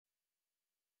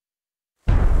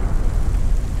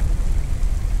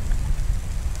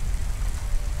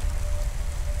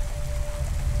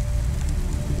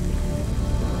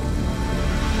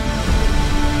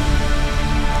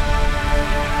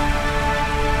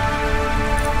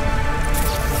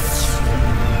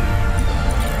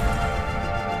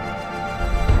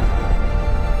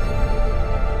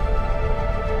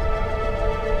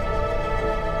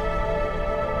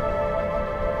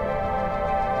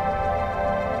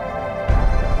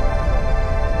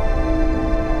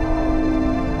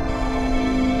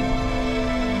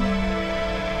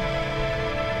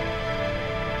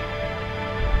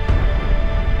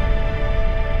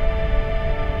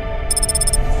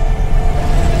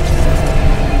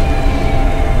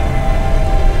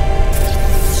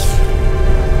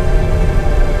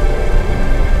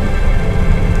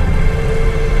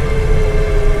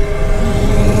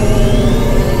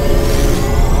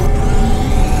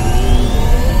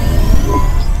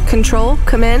Control,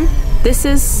 come in. This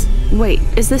is... Wait,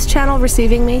 is this channel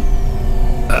receiving me?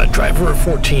 Driver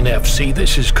 14FC,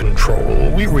 this is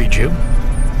Control. We read you.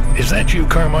 Is that you,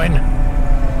 Carmine?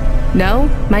 No,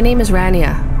 my name is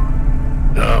Rania.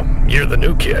 Oh, you're the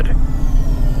new kid.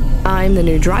 I'm the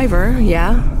new driver,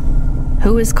 yeah.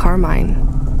 Who is Carmine?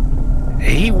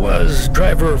 He was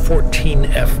driver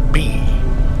 14FB.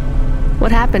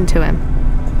 What happened to him?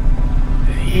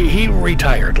 He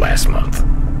retired last month.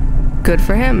 Good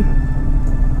for him.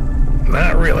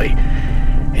 Not really.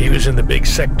 He was in the big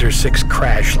Sector 6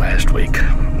 crash last week.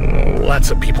 Lots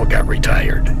of people got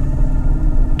retired.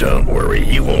 Don't worry,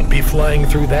 you won't be flying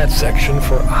through that section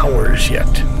for hours yet.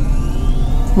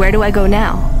 Where do I go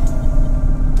now?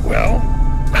 Well,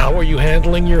 how are you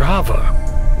handling your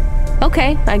Hava?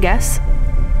 Okay, I guess.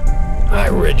 I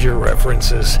read your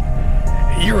references.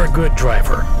 You're a good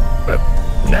driver, but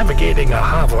navigating a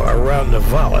Hava around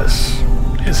Nivalis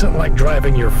isn't like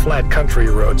driving your flat country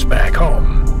roads back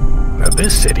home. Now,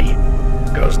 this city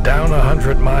goes down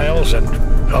 100 miles and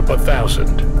up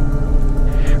 1,000.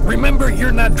 Remember,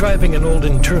 you're not driving an old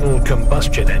internal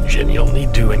combustion engine. You'll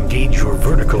need to engage your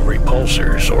vertical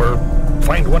repulsors or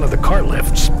find one of the car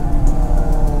lifts.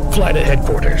 Fly to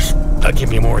headquarters. I'll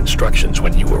give you more instructions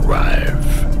when you arrive.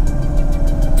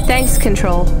 Thanks,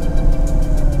 Control.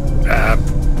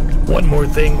 One more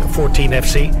thing,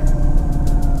 14FC.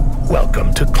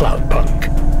 Welcome to Cloudpunk.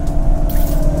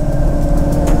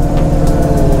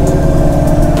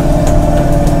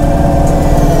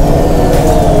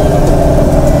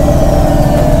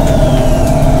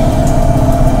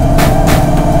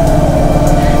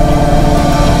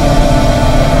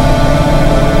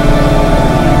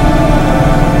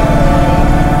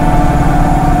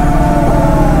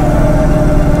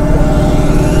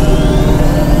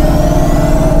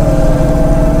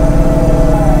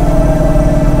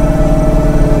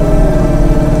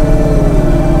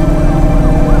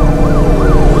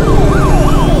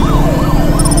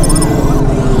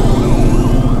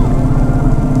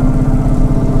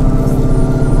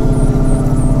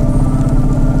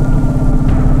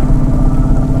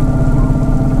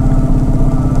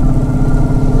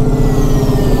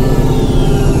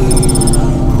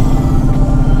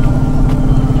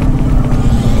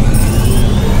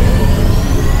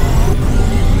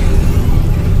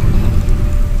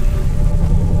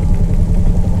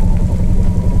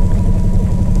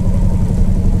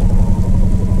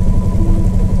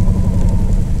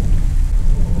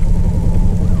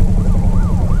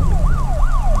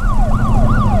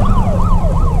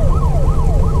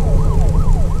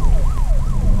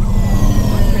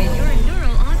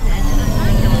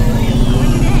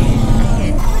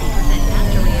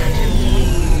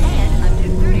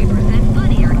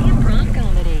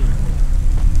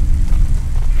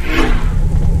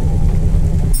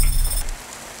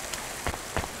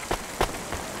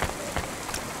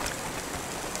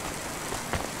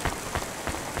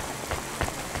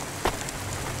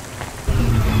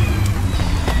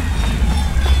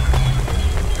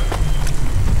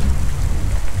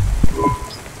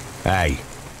 Hey,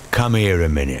 come here a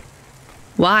minute.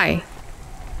 Why?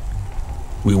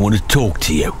 We want to talk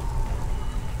to you.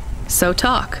 So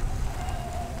talk.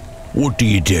 What do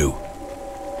you do?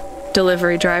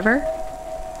 Delivery driver?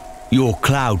 You're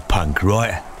Cloudpunk,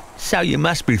 right? So you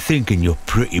must be thinking you're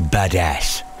pretty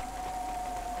badass.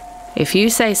 If you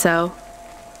say so.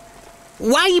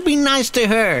 Why you be nice to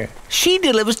her? She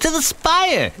delivers to the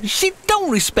spire. She don't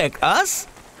respect us.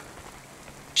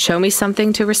 Show me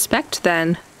something to respect,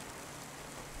 then.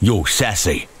 You're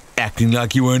sassy, acting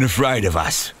like you weren't afraid of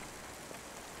us.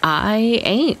 I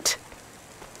ain't.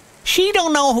 She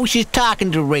don't know who she's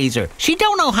talking to, Razor. She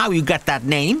don't know how you got that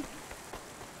name.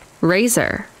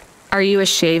 Razor, are you a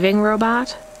shaving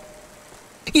robot?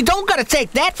 You don't gotta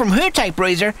take that from her type,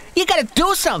 Razor. You gotta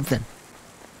do something.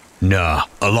 Nah,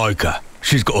 I like her.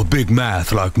 She's got a big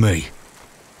mouth like me.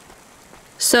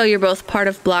 So you're both part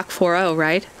of Block 40,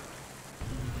 right?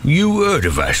 You heard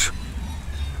of us?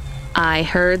 I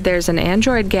heard there's an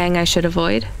android gang I should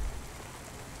avoid.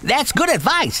 That's good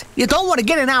advice. You don't want to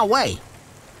get in our way.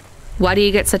 Why do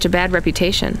you get such a bad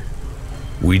reputation?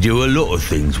 We do a lot of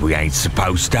things we ain't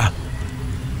supposed to.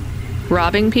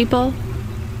 Robbing people?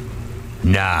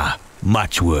 Nah,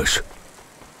 much worse.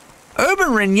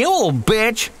 Urban renewal,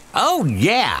 bitch. Oh,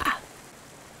 yeah.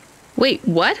 Wait,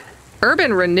 what?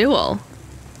 Urban renewal?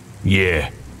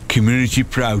 Yeah, community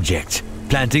projects.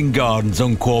 Planting gardens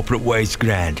on corporate waste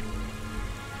ground.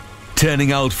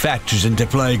 Turning old factories into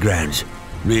playgrounds.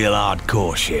 Real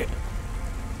hardcore shit.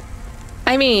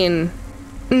 I mean,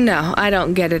 no, I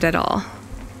don't get it at all.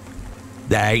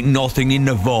 There ain't nothing in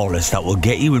Nivalis that will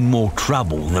get you in more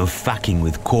trouble than fucking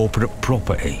with corporate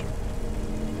property.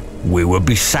 We would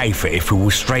be safer if we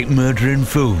were straight murdering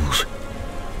fools.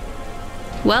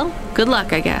 Well, good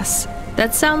luck, I guess.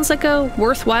 That sounds like a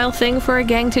worthwhile thing for a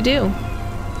gang to do.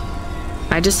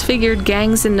 I just figured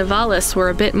gangs in Nivalis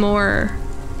were a bit more...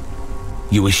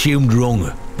 You assumed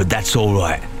wrong, but that's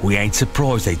alright. We ain't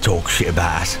surprised they talk shit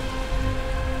about us.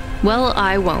 Well,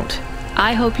 I won't.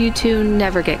 I hope you two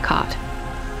never get caught.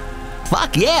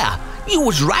 Fuck yeah! You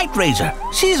was right, Razor.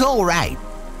 She's all right.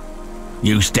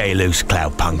 You stay loose,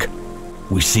 Cloudpunk.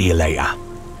 We see you later.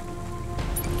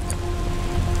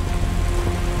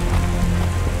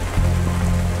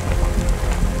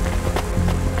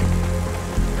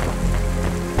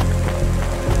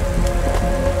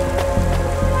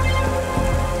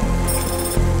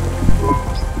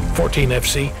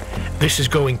 FC, this is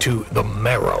going to the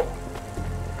Marrow.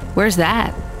 Where's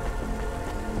that?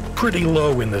 Pretty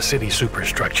low in the city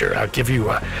superstructure. I'll give you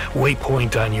a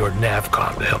waypoint on your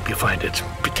navcom to help you find it.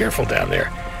 Be careful down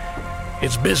there.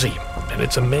 It's busy, and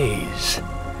it's a maze.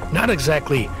 Not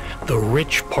exactly the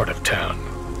rich part of town.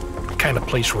 The kind of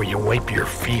place where you wipe your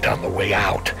feet on the way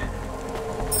out.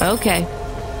 Okay.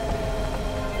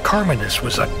 Carmenus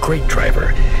was a great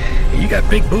driver. You got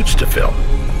big boots to fill.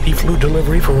 He flew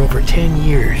delivery for over 10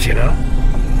 years, you know?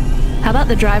 How about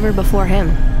the driver before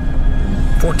him?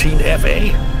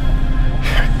 14FA?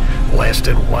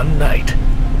 Lasted one night.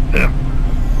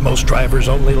 Most drivers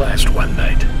only last one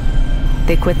night.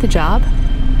 They quit the job?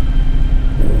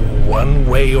 One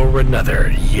way or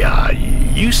another, yeah.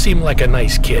 You seem like a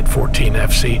nice kid,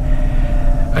 14FC.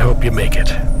 I hope you make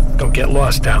it. Don't get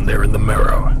lost down there in the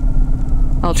Marrow.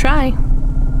 I'll try.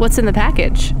 What's in the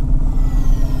package?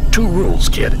 2 rules,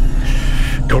 kid.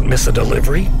 Don't miss a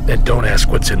delivery, and don't ask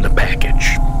what's in the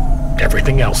package.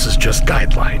 Everything else is just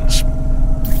guidelines.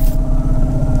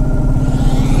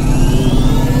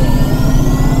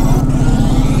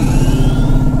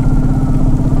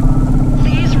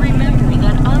 Please remember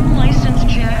that unlicensed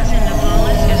jazz in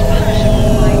Nivalis is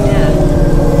punishable by death.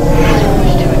 Those who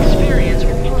wish to experience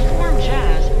or perform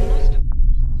jazz must...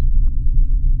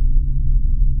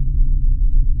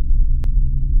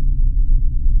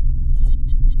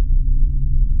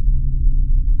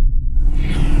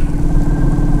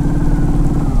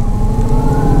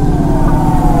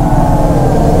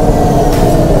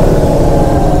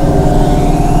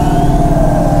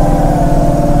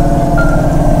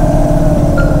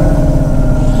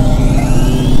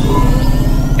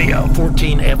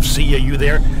 FC, are you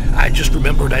there? I just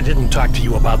remembered I didn't talk to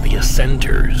you about the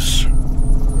Ascenders.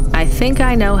 I think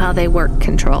I know how they work,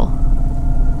 Control.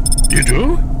 You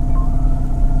do?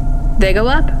 They go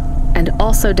up and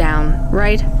also down,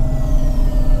 right?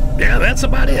 Yeah, that's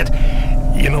about it.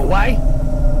 You know why?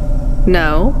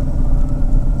 No.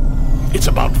 It's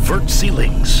about vert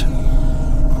ceilings.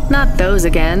 Not those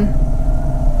again.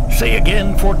 Say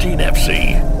again,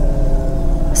 14FC.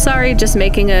 Sorry, just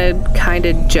making a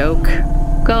kinda joke.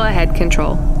 Go ahead,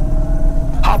 Control.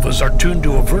 Havas are tuned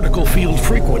to a vertical field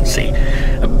frequency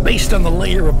based on the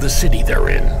layer of the city they're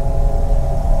in.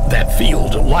 That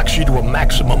field locks you to a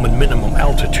maximum and minimum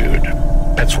altitude.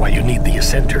 That's why you need the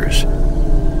Ascenders.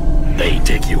 They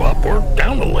take you up or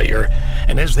down the layer,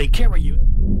 and as they carry you...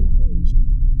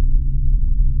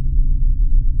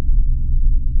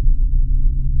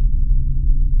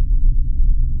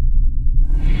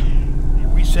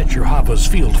 reset your Hava's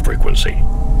field frequency.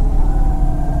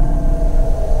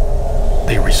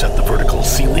 They reset the vertical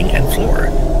ceiling and floor.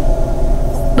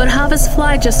 But Havas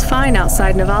fly just fine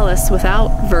outside Nivalis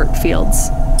without vert fields.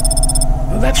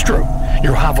 That's true.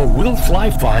 Your Hava will fly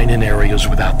fine in areas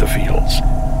without the fields.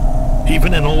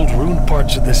 Even in old ruined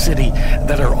parts of the city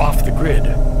that are off the grid.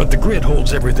 But the grid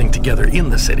holds everything together in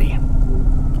the city.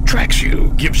 Tracks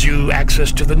you, gives you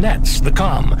access to the nets, the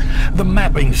comm, the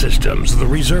mapping systems, the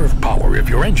reserve power if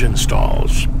your engine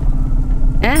stalls.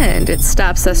 And it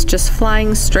stops us just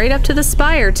flying straight up to the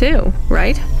spire, too,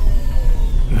 right?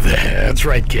 That's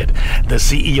right, kid. The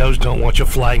CEOs don't want you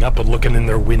flying up and looking in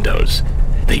their windows.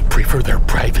 They prefer their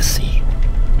privacy.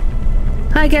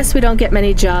 I guess we don't get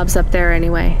many jobs up there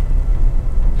anyway.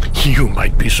 You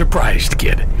might be surprised,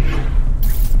 kid.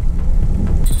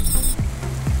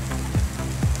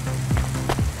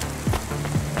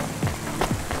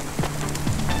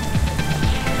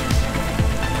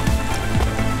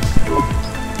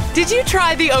 Did you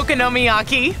try the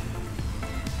okonomiyaki?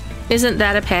 Isn't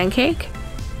that a pancake?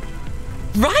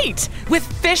 Right! With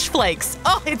fish flakes.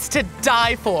 Oh, it's to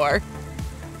die for.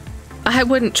 I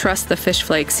wouldn't trust the fish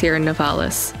flakes here in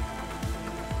Nivalis.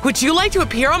 Would you like to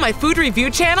appear on my food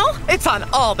review channel? It's on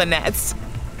all the nets.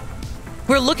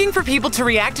 We're looking for people to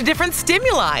react to different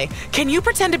stimuli. Can you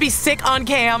pretend to be sick on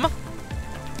cam?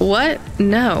 What?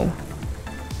 No.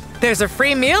 There's a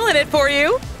free meal in it for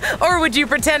you. Or would you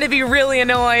pretend to be really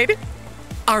annoyed?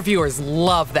 Our viewers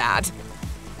love that.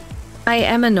 I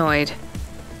am annoyed.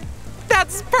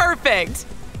 That's perfect.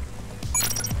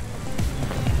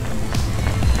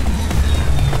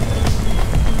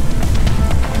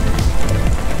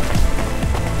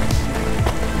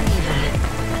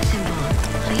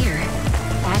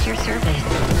 At your service.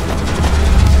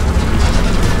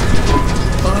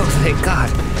 Oh, thank God.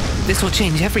 This will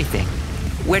change everything.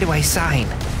 Where do I sign?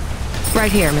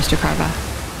 Right here, Mr. Carva.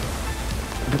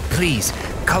 Please,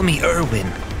 call me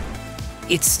Erwin.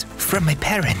 It's from my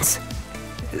parents.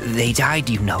 They died,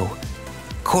 you know.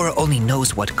 Cora only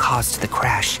knows what caused the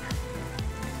crash.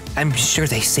 I'm sure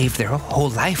they saved their whole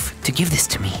life to give this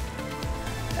to me.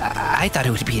 I thought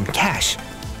it would be in cash.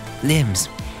 Limbs.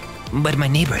 But my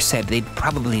neighbor said they'd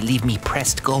probably leave me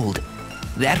pressed gold.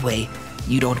 That way,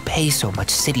 you don't pay so much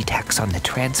city tax on the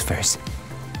transfers.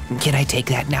 Can I take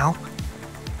that now?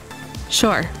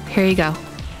 Sure, here you go.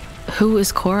 Who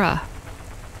is Cora?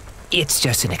 It's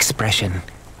just an expression.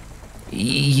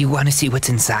 You want to see what's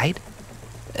inside?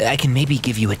 I can maybe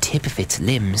give you a tip if it's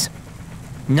limbs.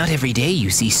 Not every day you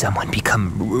see someone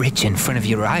become rich in front of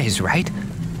your eyes, right?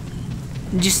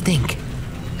 Just think.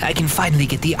 I can finally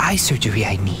get the eye surgery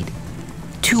I need.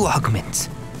 2 augments.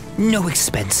 No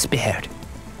expense spared.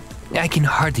 I can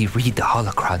hardly read the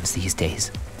holocrons these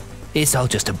days. It's all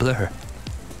just a blur.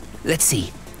 Let's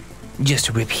see.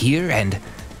 Just rip here and...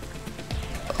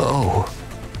 Oh.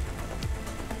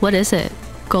 What is it?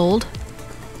 Gold?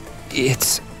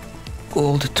 It's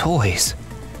old toys.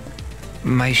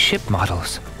 My ship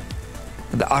models.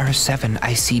 The R7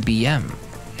 ICBM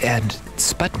and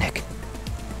Sputnik.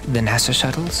 The NASA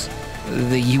shuttles?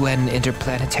 The UN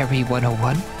Interplanetary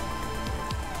 101?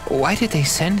 Why did they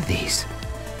send these?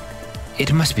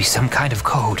 It must be some kind of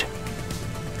code.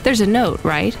 There's a note,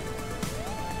 right?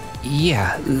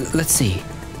 Yeah, let's see.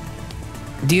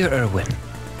 Dear Erwin,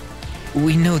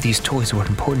 we know these toys were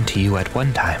important to you at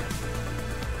one time.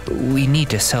 We need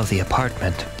to sell the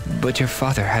apartment, but your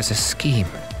father has a scheme.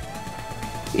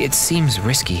 It seems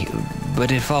risky,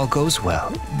 but if all goes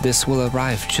well, this will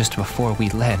arrive just before we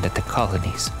land at the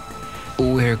colonies.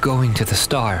 We're going to the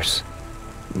stars,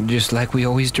 just like we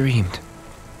always dreamed.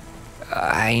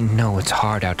 I know it's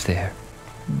hard out there,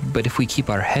 but if we keep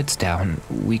our heads down,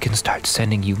 we can start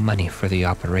sending you money for the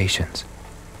operations.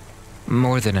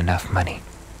 More than enough money.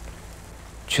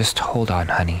 Just hold on,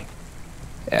 honey.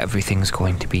 Everything's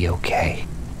going to be okay.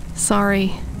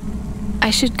 Sorry.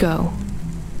 I should go.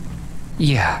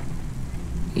 Yeah,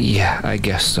 I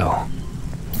guess so.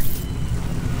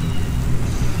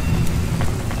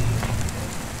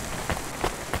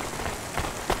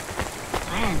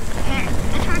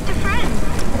 Attract a friend.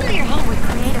 Fill your home with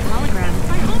creative holograms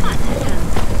by Homebot Systems.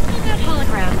 Look at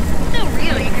holograms. So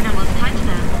real you can almost touch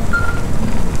them.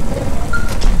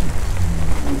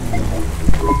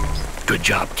 Good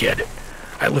job, kid.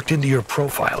 I looked into your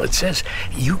profile. It says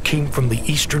you came from the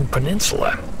Eastern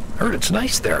Peninsula. Heard it's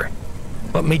nice there.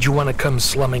 What made you want to come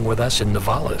slumming with us in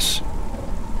Nivalis?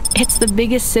 It's the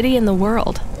biggest city in the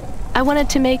world. I wanted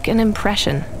to make an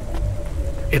impression.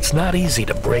 It's not easy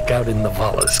to break out in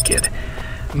Nivalis, kid.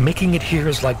 Making it here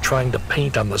is like trying to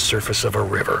paint on the surface of a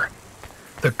river.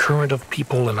 The current of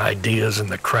people and ideas and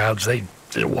the crowds, they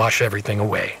wash everything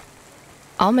away.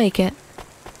 I'll make it.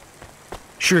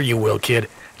 Sure you will, kid.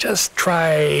 Just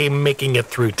try making it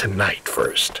through tonight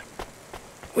first.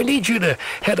 We need you to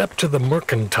head up to the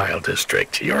Mercantile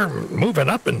District. You're moving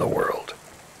up in the world.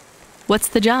 What's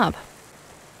the job?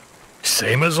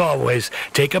 Same as always.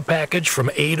 Take a package from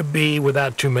A to B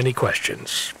without too many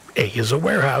questions. A is a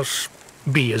warehouse.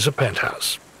 B is a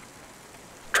penthouse.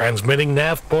 Transmitting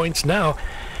nav points now.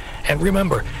 And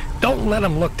remember, don't let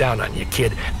them look down on you,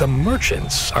 kid. The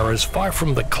merchants are as far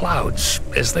from the clouds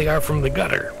as they are from the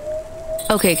gutter.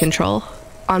 Okay, Control.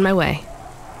 On my way.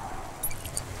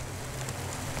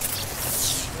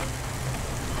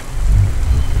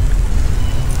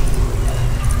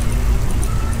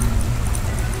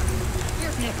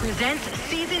 Presents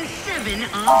Season 7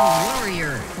 of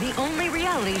Warrior, the only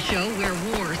reality show where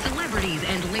war, celebrities,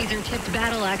 and laser-tipped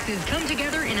battle axes come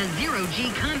together in a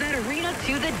zero-G combat arena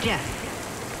to the death.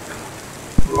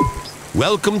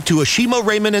 Welcome to Ashima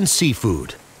Ramen and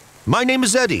Seafood. My name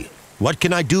is Eddie. What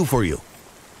can I do for you?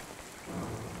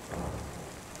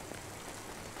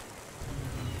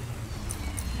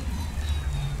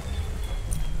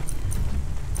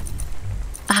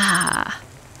 Ah.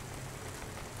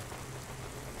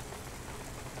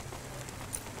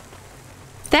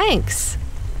 Thanks.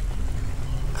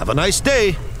 Have a nice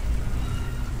day.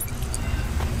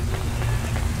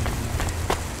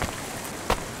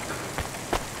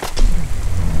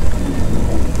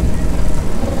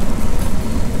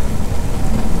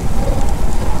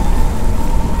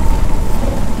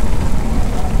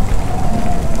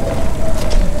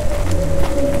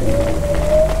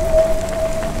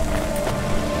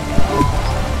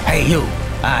 Hey, you.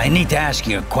 I need to ask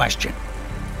you a question.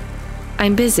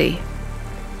 I'm busy.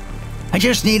 I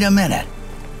just need a minute.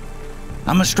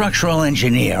 I'm a structural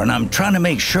engineer, and I'm trying to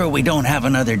make sure we don't have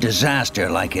another disaster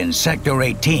like in Sector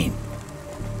 18.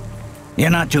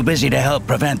 You're not too busy to help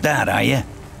prevent that, are you?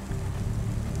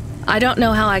 I don't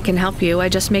know how I can help you. I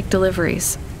just make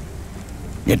deliveries.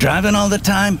 You driving all the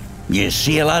time? You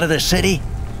see a lot of the city?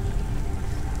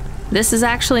 This is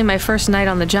actually my first night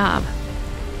on the job.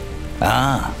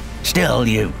 Ah, still,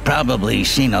 you've probably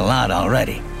seen a lot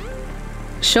already.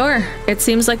 Sure. It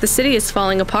seems like the city is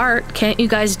falling apart. Can't you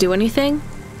guys do anything?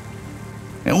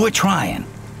 And we're trying.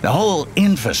 The whole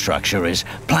infrastructure is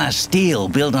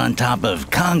plasteel built on top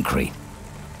of concrete,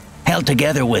 held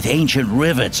together with ancient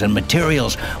rivets and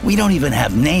materials we don't even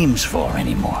have names for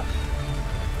anymore.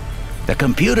 The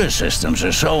computer systems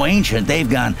are so ancient they've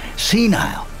gone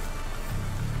senile.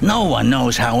 No one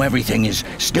knows how everything is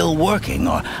still working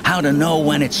or how to know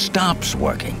when it stops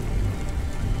working.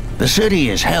 The city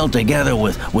is held together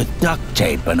with duct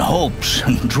tape and hopes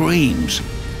and dreams.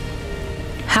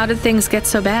 How did things get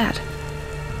so bad?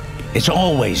 It's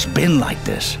always been like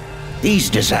this. These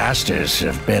disasters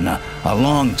have been a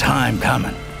long time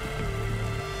coming.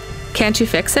 Can't you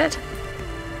fix it?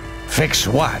 Fix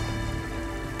what?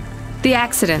 The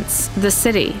accidents, the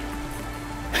city.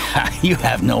 You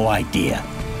have no idea.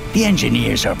 The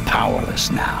engineers are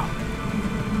powerless now.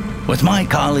 With my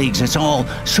colleagues, it's all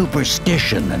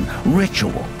superstition and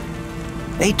ritual.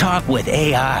 They talk with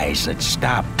AIs that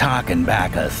stopped talking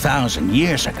back 1,000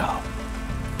 years ago.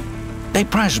 They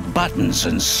press buttons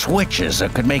and switches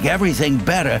that could make everything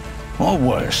better or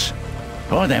worse.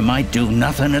 Or they might do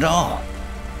nothing at all.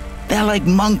 They're like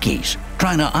monkeys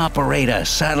trying to operate a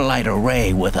satellite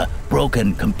array with a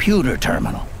broken computer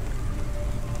terminal.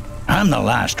 I'm the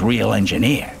last real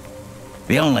engineer.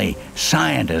 The only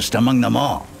scientist among them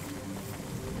all.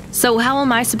 So how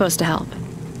am I supposed to help?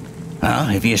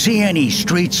 If you see any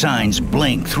street signs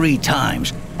blink 3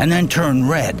 times and then turn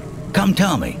red, come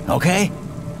tell me, okay?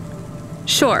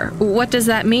 Sure. What does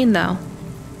that mean, though?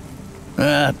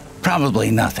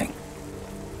 Probably nothing.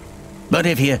 But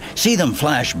if you see them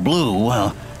flash blue,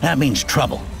 well, that means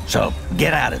trouble. So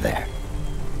get out of there.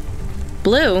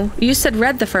 Blue? You said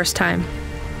red the first time.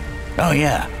 Oh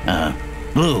yeah,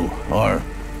 blue or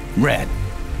red.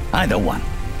 Either one.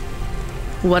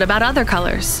 What about other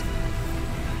colors?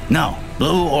 No,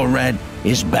 blue or red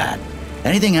is bad.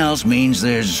 Anything else means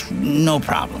there's no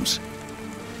problems.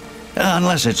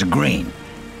 Unless it's green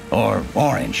or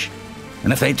orange.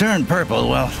 And if they turn purple,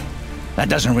 well, that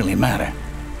doesn't really matter.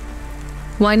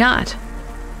 Why not?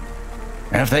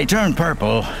 If they turn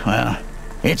purple, well,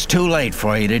 it's too late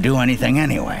for you to do anything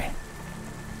anyway.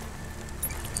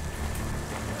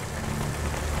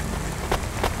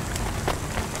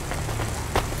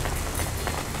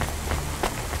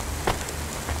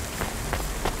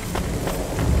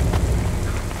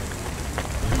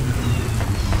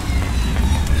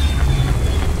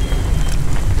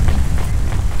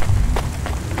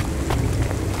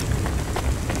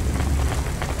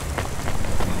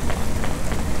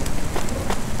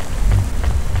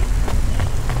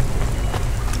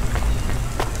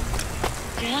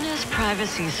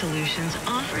 Privacy Solutions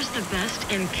offers the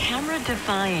best in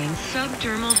camera-defying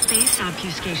subdermal face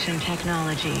obfuscation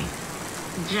technology.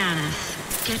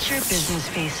 Janice, get your business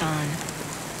face on.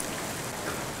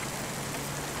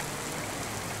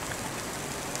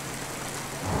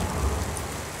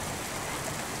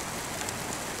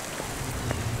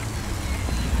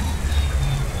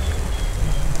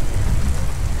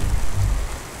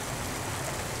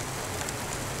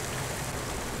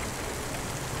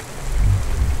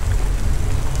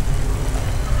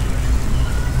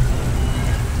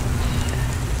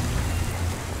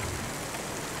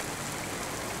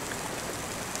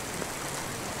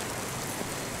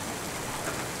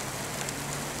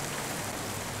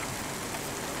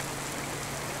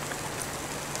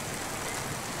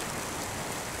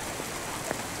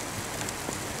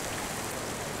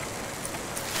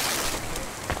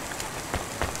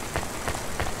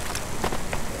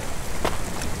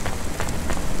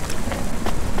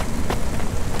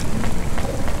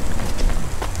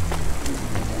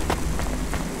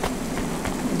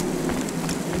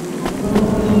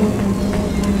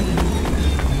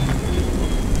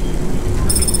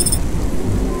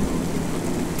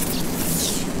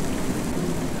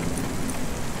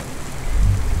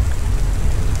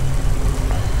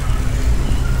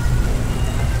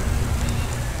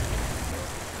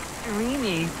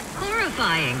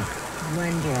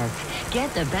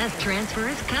 Get the best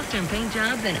transfers, custom paint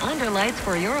jobs, and underlights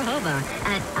for your Hova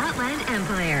at Outland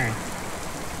Empire.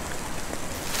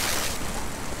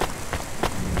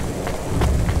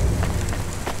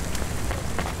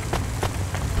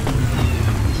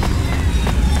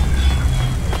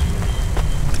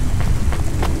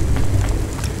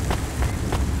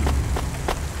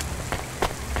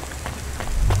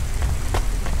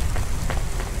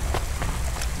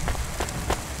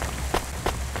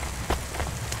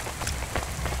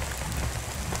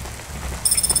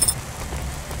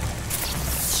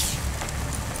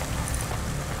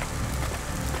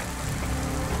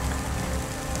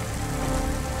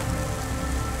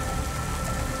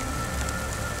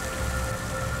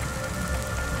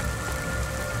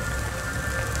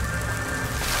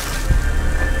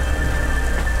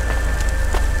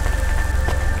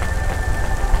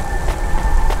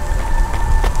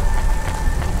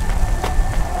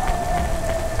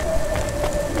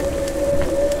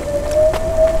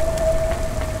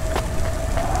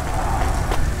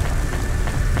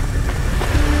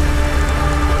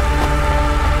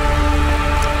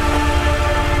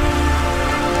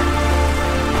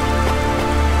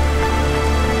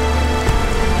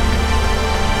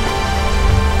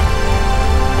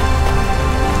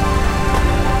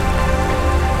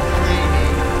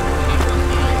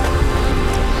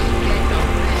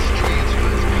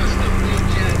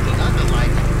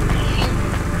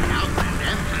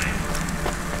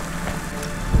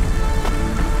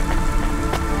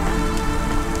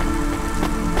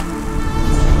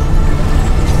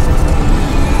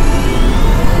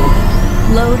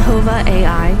 Load Hova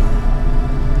AI.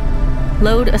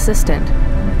 Load Assistant.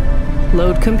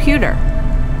 Load Computer.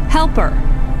 Helper.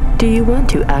 Do you want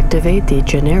to activate the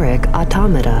generic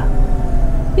automata?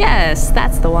 Yes,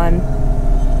 that's the one.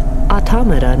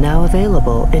 Automata now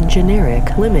available in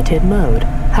generic limited mode.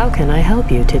 How can I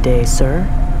help you today, sir?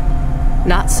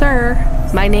 Not sir.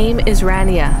 My name is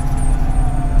Rania.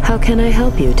 How can I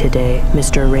help you today,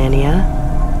 Mr. Rania?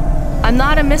 I'm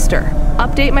not a mister.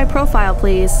 Update my profile,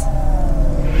 please.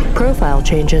 Profile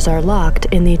changes are locked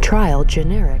in the trial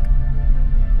generic.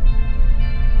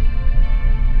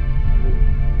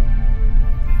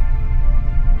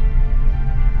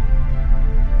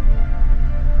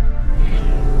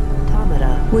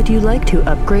 Automata, would you like to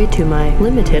upgrade to my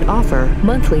limited offer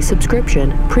monthly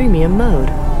subscription premium mode?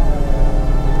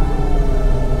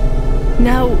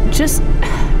 Now, just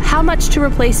how much to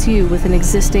replace you with an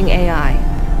existing AI?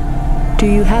 Do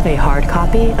you have a hard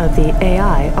copy of the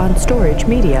AI on storage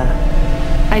media?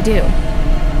 I do.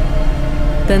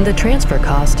 Then the transfer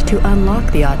cost to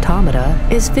unlock the automata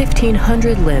is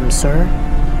 1,500 limbs, sir.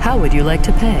 How would you like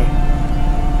to pay?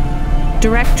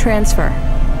 Direct transfer.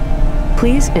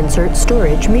 Please insert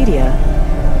storage media.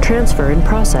 Transfer in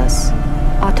process.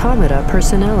 Automata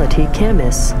personality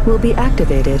Camus will be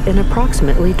activated in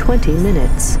approximately 20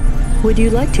 minutes. Would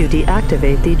you like to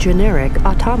deactivate the generic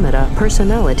automata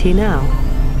personality now?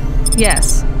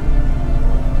 Yes.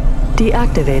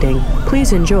 Deactivating.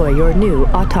 Please enjoy your new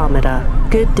automata.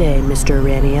 Good day, Mr.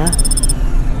 Rania.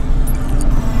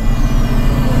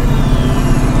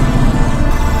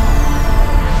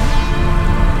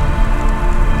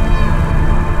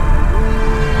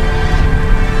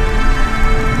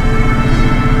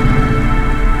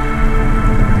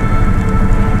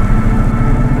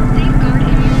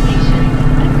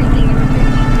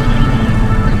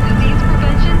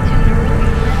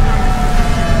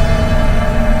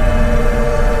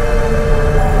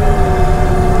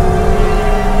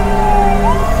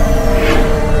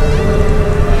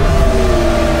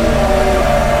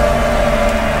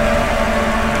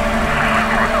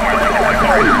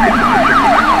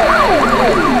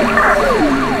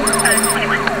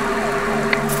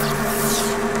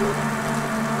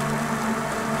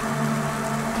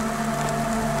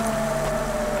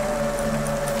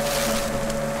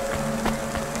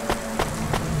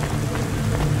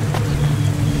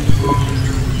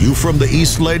 You from the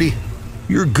East, lady?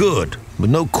 You're good, but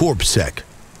no corp sec.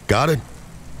 Got it?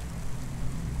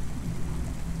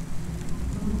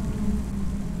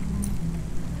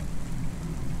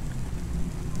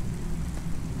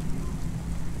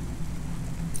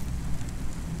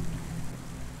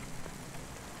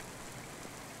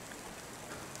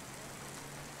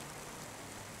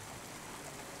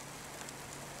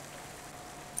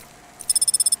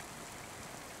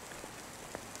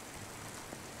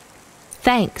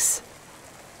 Thanks.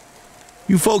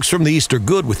 You folks from the East are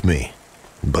good with me,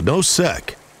 but no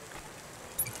sec.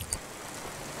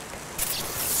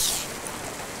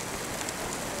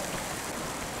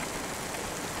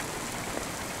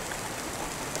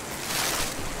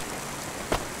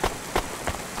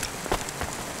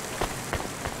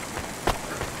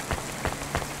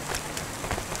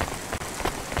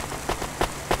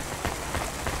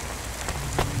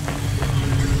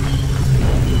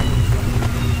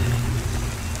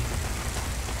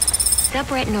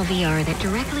 subretinal VR that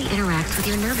directly interacts with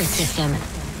your nervous system.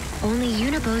 Only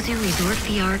Unibozu Resort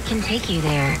VR can take you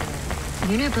there.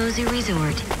 Unibozu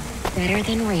Resort. Better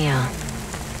than real.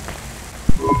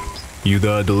 You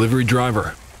the delivery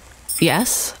driver?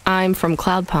 Yes, I'm from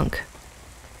Cloudpunk.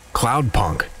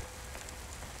 Cloudpunk?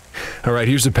 Alright,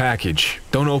 here's the package.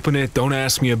 Don't open it, don't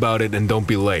ask me about it, and don't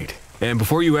be late. And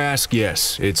before you ask,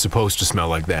 yes, it's supposed to smell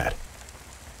like that.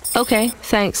 Okay,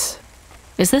 thanks.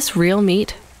 Is this real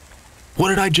meat? What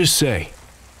did I just say?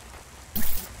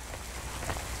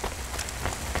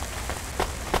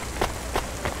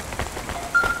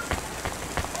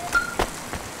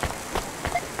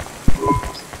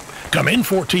 Come in,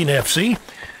 14FC.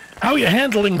 How are you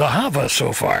handling the Hava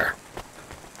so far?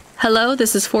 Hello,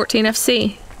 this is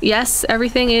 14FC. Yes,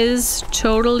 everything is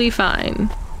totally fine.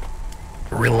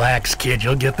 Relax, kid,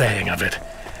 you'll get the hang of it.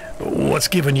 What's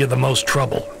giving you the most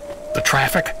trouble? The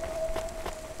traffic?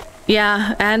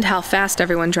 Yeah, and how fast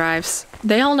everyone drives.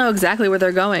 They all know exactly where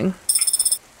they're going.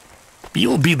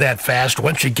 You'll be that fast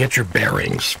once you get your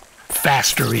bearings.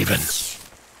 Faster, even.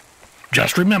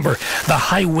 Just remember, the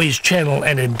highways channel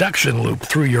an induction loop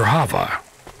through your Hava.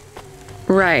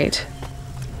 Right.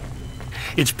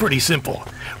 It's pretty simple.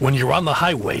 When you're on the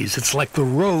highways, it's like the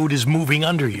road is moving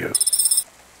under you.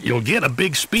 You'll get a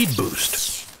big speed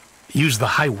boost. Use the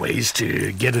highways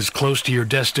to get as close to your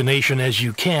destination as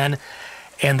you can,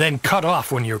 and then cut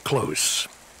off when you're close.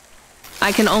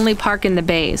 I can only park in the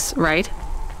bays, right?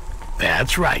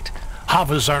 That's right.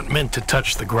 Havas aren't meant to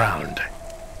touch the ground.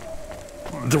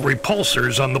 The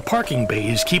repulsors on the parking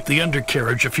bays keep the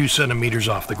undercarriage a few centimeters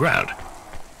off the ground.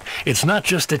 It's not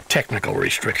just a technical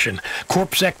restriction.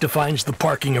 CorpSec defines the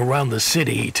parking around the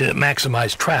city to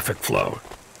maximize traffic flow.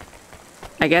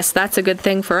 I guess that's a good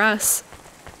thing for us.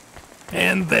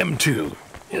 And them too.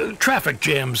 Traffic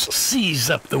jams seize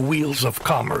up the wheels of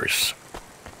commerce.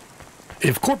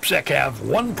 If CorpSec have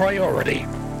one priority,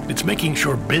 it's making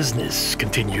sure business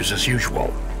continues as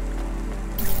usual.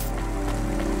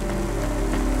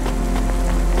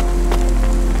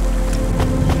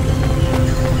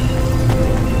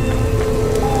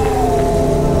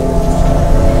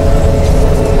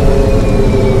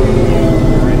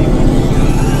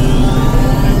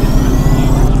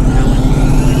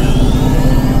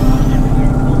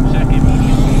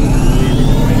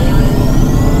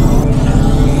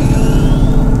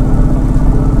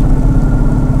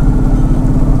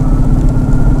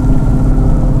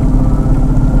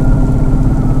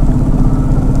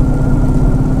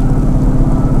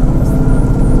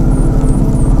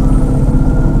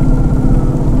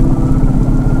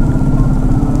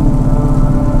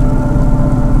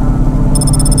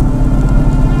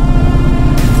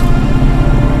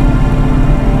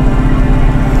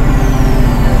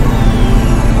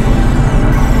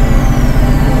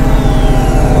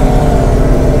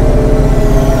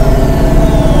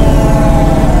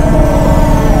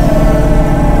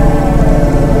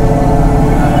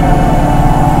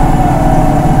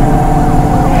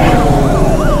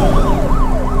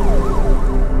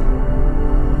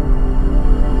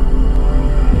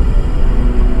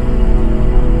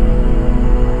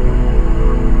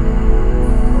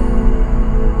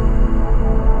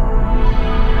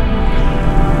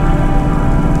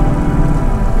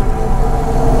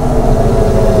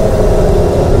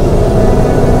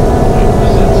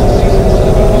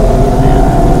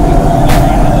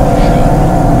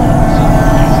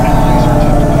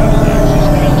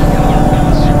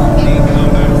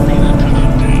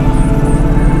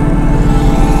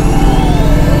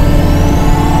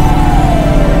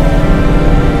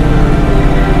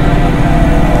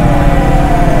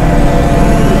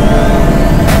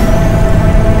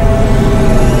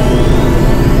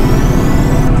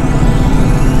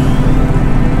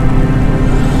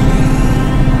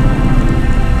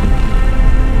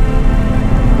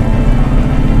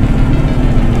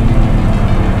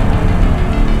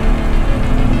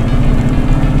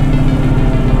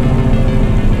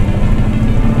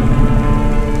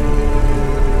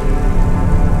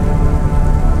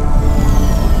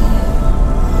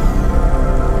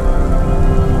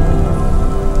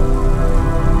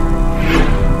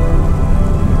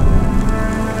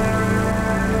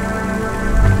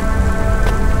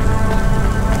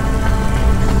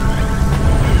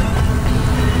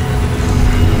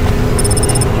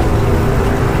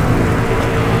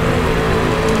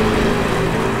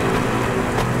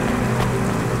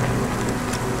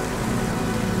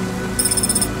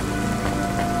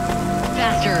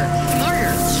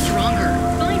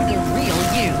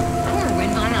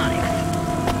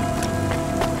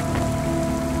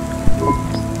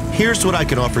 Here's what I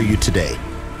can offer you today.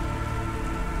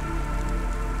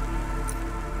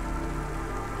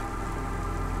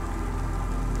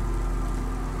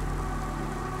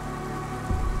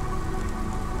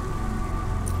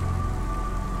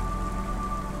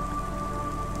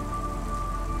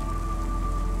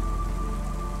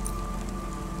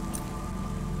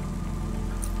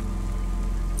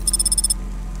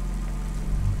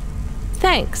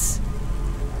 Thanks.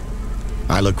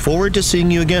 I look forward to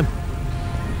seeing you again.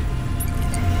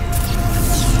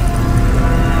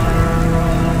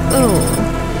 Oh.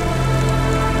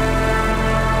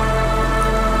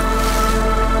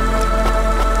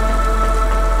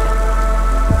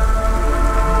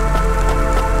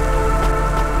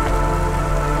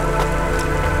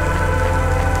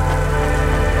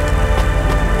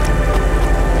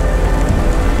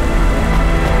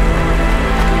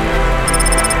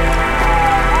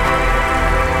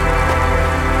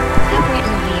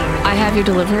 I have your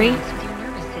delivery.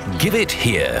 Give it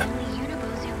here.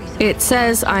 It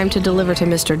says I'm to deliver to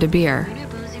Mr. De Beer.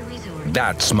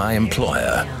 That's my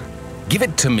employer. Give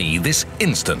it to me this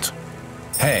instant.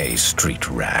 Hey, street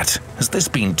rat, has this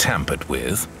been tampered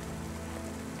with?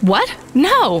 What?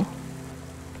 No!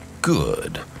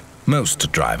 Good.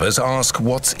 Most drivers ask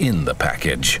what's in the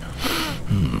package.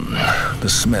 The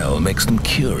smell makes them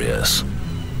curious.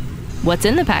 What's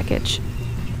in the package?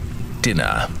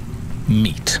 Dinner.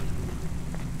 Meat.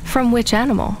 From which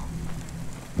animal?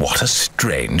 What a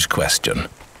strange question.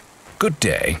 Good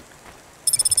day.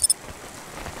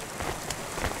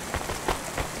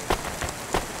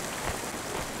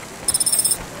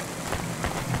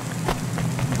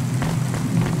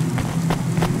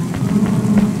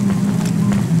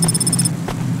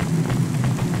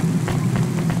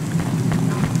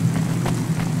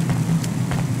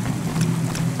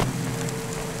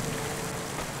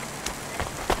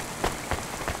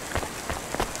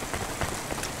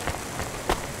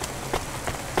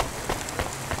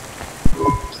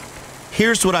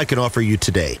 Here's what I can offer you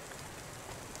today.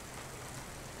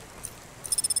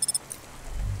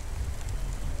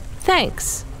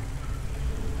 Thanks.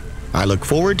 I look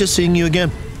forward to seeing you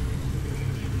again.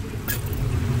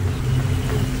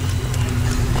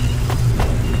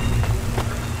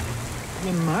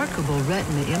 Remarkable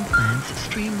retina implants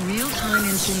stream real-time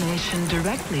information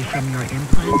directly from your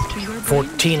implants to your brain.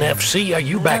 14FC, are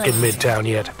you back in Midtown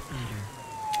yet?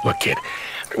 Look, kid,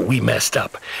 we messed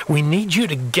up. We need you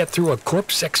to get through a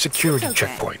CorpSec security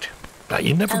checkpoint. Now,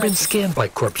 you've never been scanned by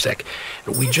CorpSec.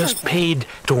 We just paid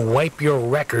to wipe your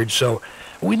record, so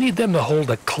we need them to hold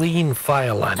a clean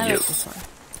file on you.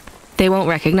 They won't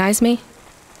recognize me?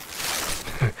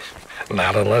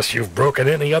 Not unless you've broken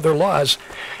any other laws.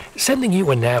 Sending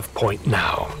you a nav point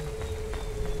now.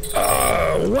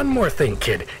 One more thing,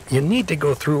 kid. You need to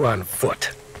go through on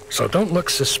foot, so don't look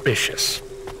suspicious.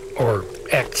 Or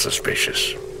act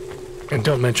suspicious. And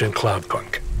don't mention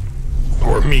Cloudpunk.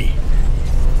 Or me.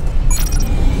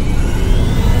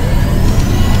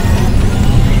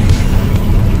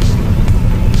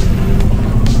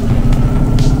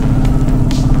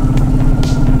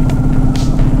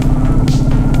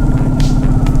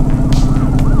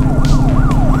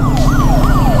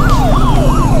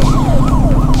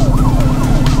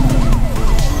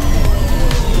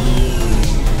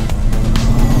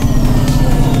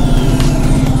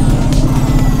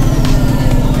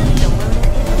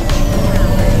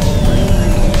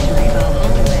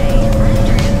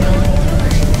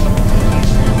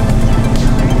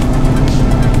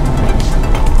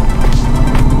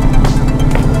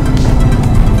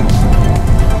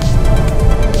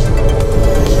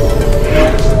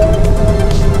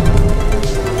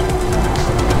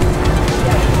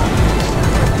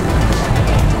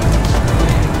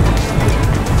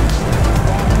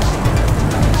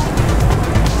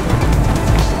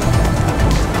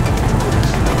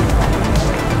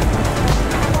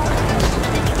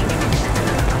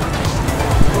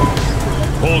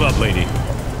 Hold up, lady.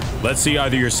 Let's see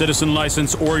either your citizen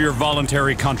license or your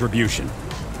voluntary contribution.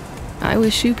 I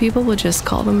wish you people would just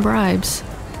call them bribes.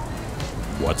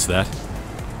 What's that?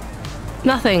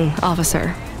 Nothing, officer.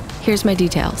 Here's my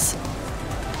details.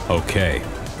 Okay.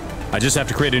 I just have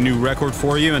to create a new record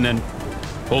for you and then...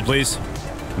 Hold, please.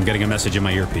 I'm getting a message in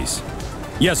my earpiece.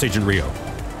 Yes, Agent Rio.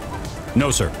 No,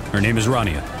 sir. Her name is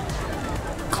Rania.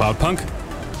 Cloudpunk?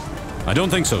 I don't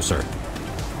think so, sir.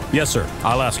 Yes, sir.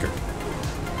 I'll ask her.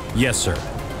 Yes, sir.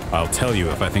 I'll tell you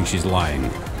if I think she's lying.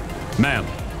 Ma'am,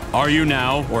 are you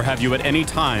now, or have you at any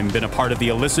time been a part of the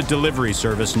illicit delivery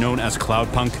service known as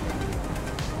Cloudpunk?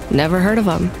 Never heard of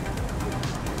them.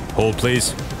 Hold,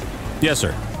 please. Yes,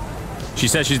 sir. She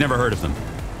says she's never heard of them.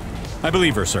 I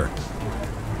believe her, sir.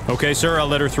 Okay, sir, I'll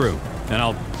let her through.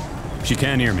 And she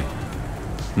can hear me.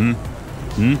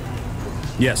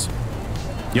 Yes.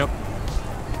 Yep.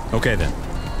 Okay, then.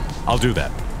 I'll do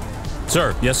that.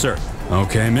 Sir, yes, sir.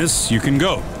 Okay, miss, you can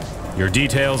go. Your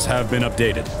details have been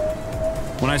updated.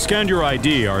 When I scanned your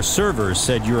ID, our servers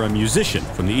said you're a musician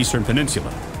from the Eastern Peninsula.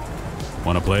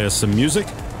 Want to play us some music?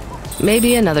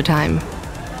 Maybe another time.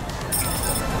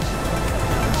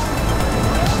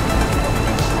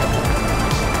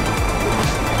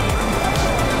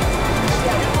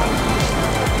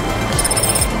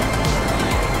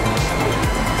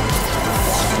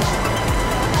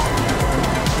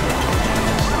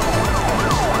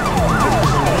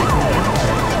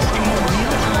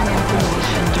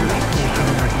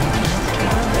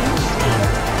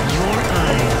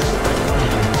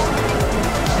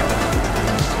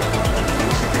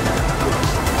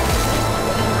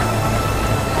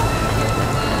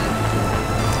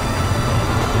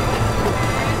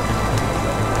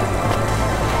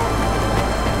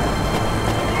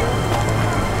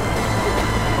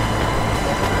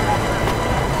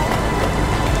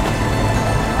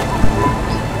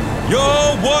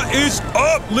 What is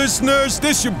up, listeners?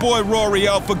 This your boy Rory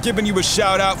Alpha giving you a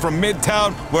shout out from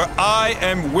Midtown, where I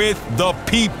am with the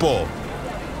people.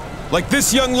 Like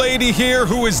this young lady here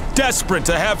who is desperate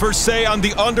to have her say on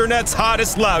the Undernet's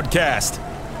hottest loudcast.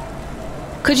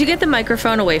 Could you get the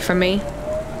microphone away from me?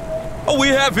 Oh, we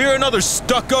have here another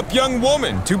stuck-up young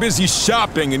woman, too busy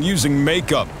shopping and using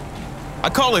makeup. I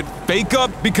call it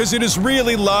fake-up because it is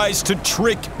really lies to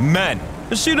trick men.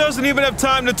 She doesn't even have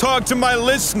time to talk to my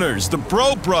listeners, the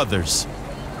Bro Brothers.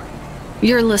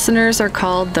 Your listeners are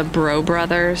called the Bro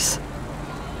Brothers?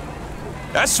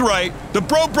 That's right. The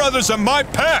Bro Brothers are my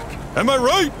pack. Am I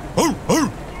right?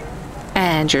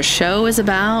 And your show is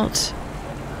about?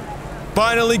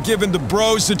 Finally giving the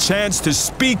bros a chance to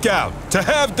speak out, to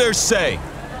have their say.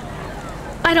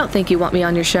 I don't think you want me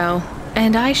on your show,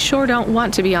 and I sure don't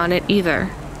want to be on it either.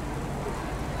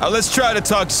 Now let's try to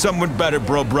talk to someone better,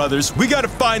 Bro Brothers. We gotta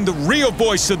find the real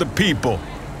voice of the people.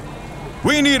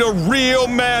 We need a real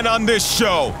man on this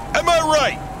show. Am I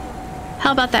right?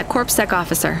 How about that CorpSec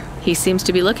officer? He seems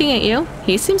to be looking at you.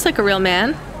 He seems like a real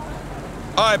man.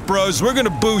 Alright, bros, we're gonna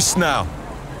boost now.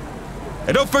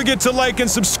 And don't forget to like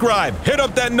and subscribe. Hit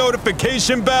up that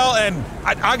notification bell, and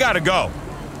I gotta go.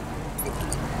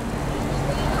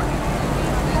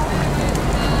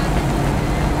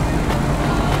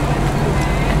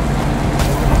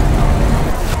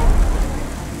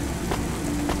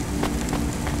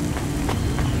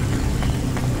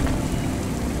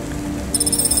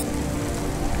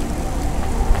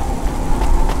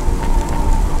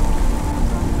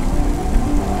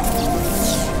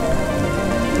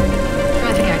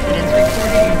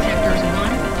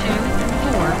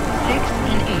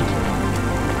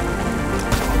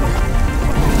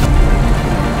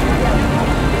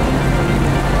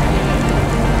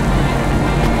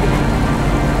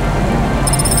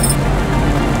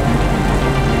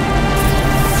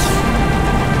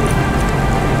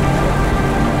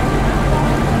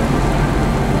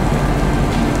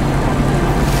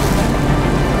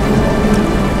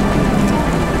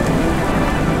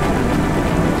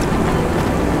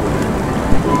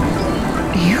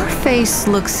 Face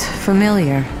looks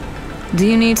familiar. Do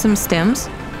you need some stems?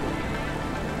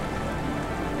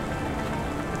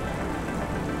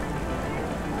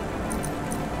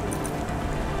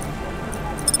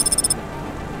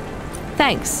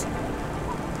 Thanks.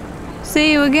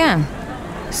 See you again.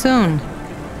 Soon.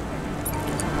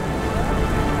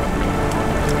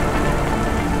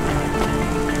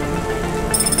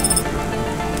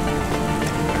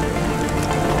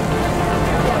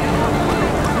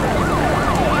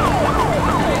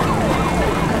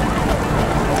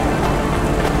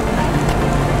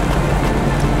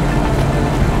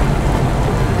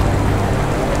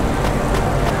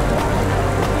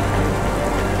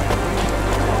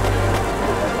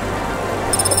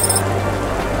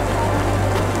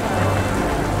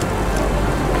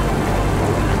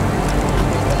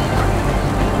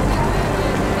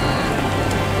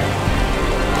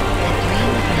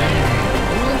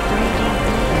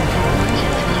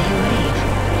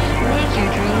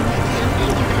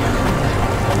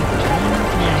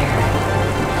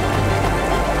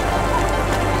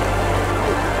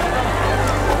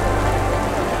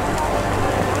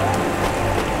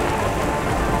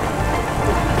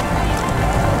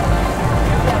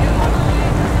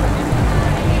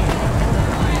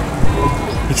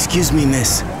 Excuse me,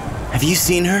 miss. Have you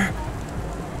seen her?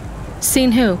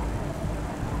 Seen who?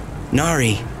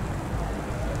 Nari.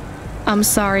 I'm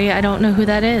sorry, I don't know who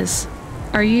that is.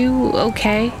 Are you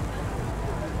okay?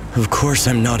 Of course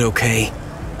I'm not okay.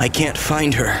 I can't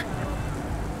find her.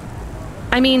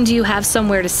 I mean, do you have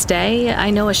somewhere to stay? I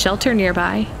know a shelter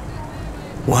nearby.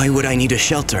 Why would I need a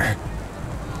shelter?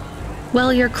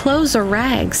 Well, your clothes are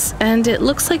rags, and it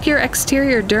looks like your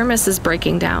exterior dermis is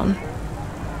breaking down.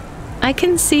 I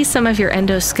can see some of your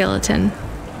endoskeleton.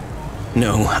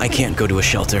 No, I can't go to a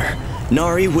shelter.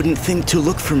 Nari wouldn't think to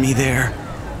look for me there.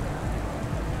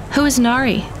 Who is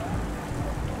Nari?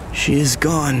 She is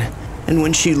gone, and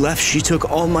when she left, she took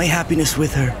all my happiness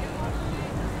with her.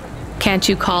 Can't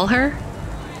you call her?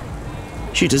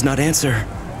 She does not answer.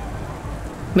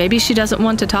 Maybe she doesn't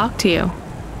want to talk to you.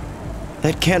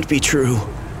 That can't be true.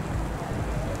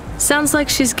 Sounds like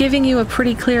she's giving you a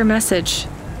pretty clear message.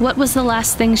 What was the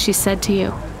last thing she said to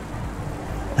you?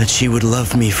 That she would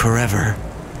love me forever.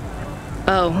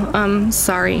 Oh, I'm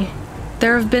sorry.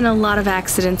 There have been a lot of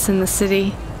accidents in the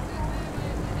city.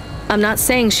 I'm not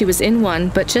saying she was in one,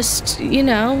 but just, you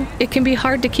know, it can be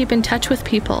hard to keep in touch with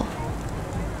people.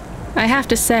 I have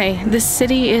to say, this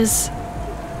city is...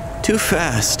 too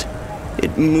fast.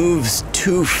 It moves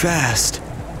too fast.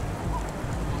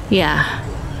 Yeah.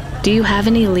 Do you have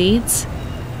any leads?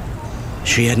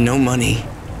 She had no money.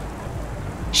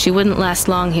 She wouldn't last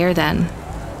long here then.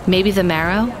 Maybe the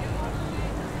Marrow?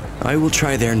 I will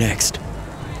try there next.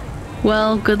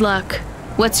 Well, good luck.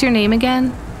 What's your name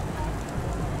again?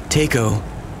 Takeo.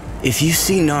 If you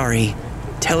see Nari,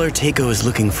 tell her Takeo is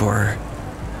looking for her.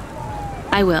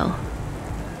 I will.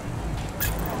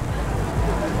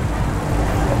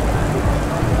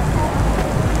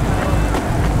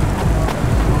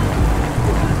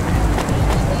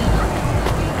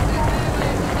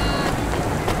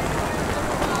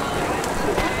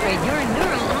 Upgrade your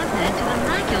neural augment to the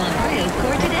macula Bio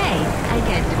score today and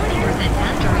get 20%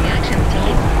 faster reaction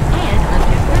time and up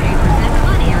to 30%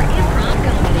 funnier improv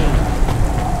comedy.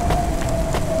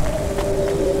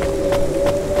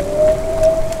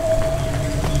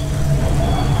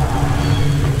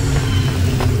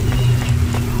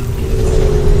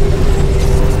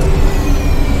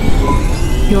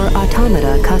 Your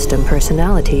automata custom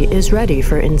personality is ready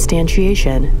for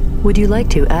instantiation. Would you like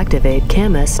to activate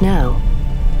Camus now?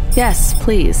 Yes,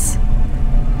 please.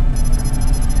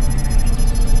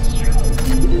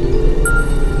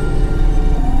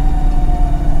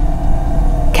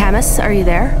 Camus, are you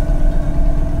there?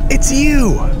 It's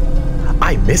you!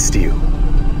 I missed you.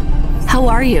 How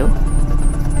are you?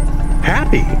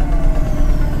 Happy?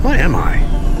 What am I?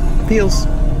 Feels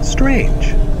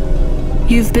strange.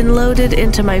 You've been loaded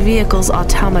into my vehicle's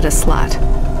automata slot.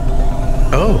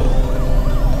 Oh.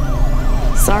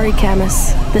 Sorry,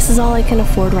 Camus. This is all I can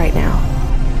afford right now.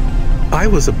 I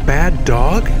was a bad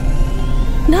dog?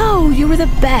 No, you were the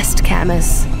best,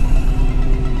 Camus.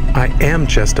 I am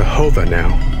just a Hova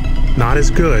now. Not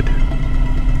as good.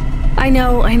 I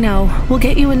know. We'll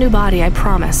get you a new body, I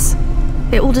promise.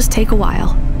 It will just take a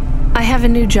while. I have a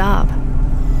new job.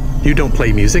 You don't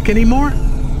play music anymore?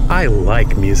 I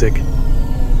like music.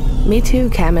 Me too,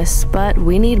 Camus, but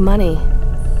we need money.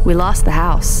 We lost the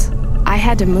house. I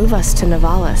had to move us to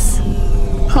Nivalis.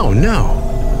 Oh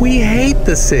no, we hate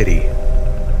the city.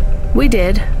 We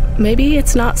did. Maybe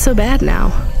it's not so bad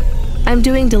now. I'm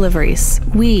doing deliveries.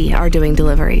 We are doing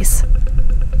deliveries.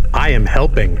 I am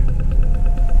helping.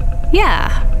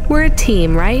 Yeah, we're a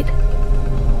team, right?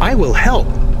 I will help.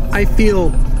 I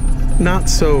feel not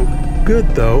so good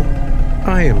though.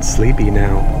 I am sleepy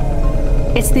now.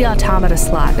 It's the automata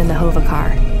slot in the Hova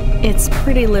car. It's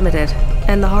pretty limited,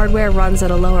 and the hardware runs at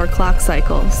a lower clock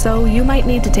cycle, so you might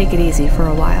need to take it easy for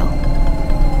a while.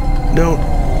 Don't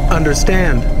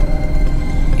understand.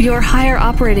 Your higher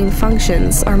operating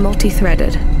functions are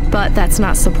multi-threaded, but that's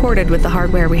not supported with the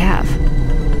hardware we have.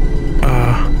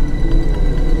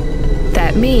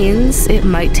 That means it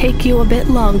might take you a bit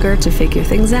longer to figure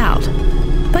things out,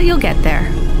 but you'll get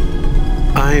there.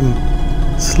 I'm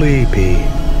sleepy.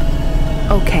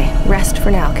 Okay, rest for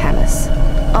now, Camus.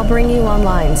 I'll bring you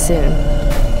online soon.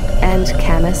 And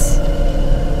Camus,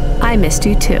 I missed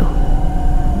you too.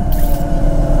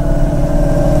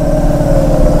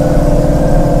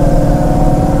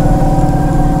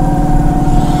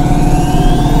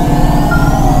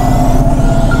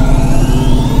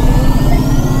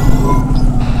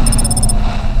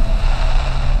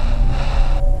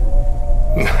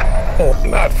 Oh,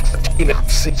 not 14.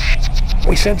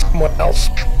 We sent someone else.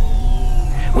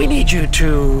 We need you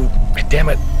to... Damn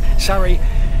it. Sorry.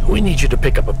 We need you to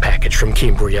pick up a package from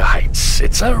Cambria Heights.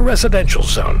 It's a residential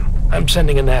zone. I'm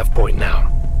sending a nav point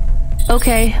now.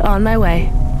 Okay, on my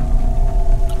way.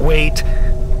 Wait.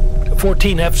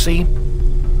 14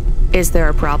 FC? Is there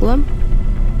a problem?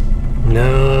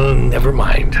 No, never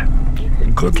mind.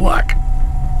 Good luck.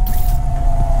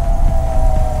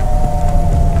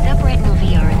 Subretinal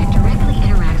VR that directly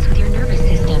interacts with your nervous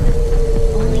system.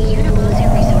 Only Unibozu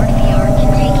Resort VR can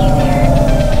take you there.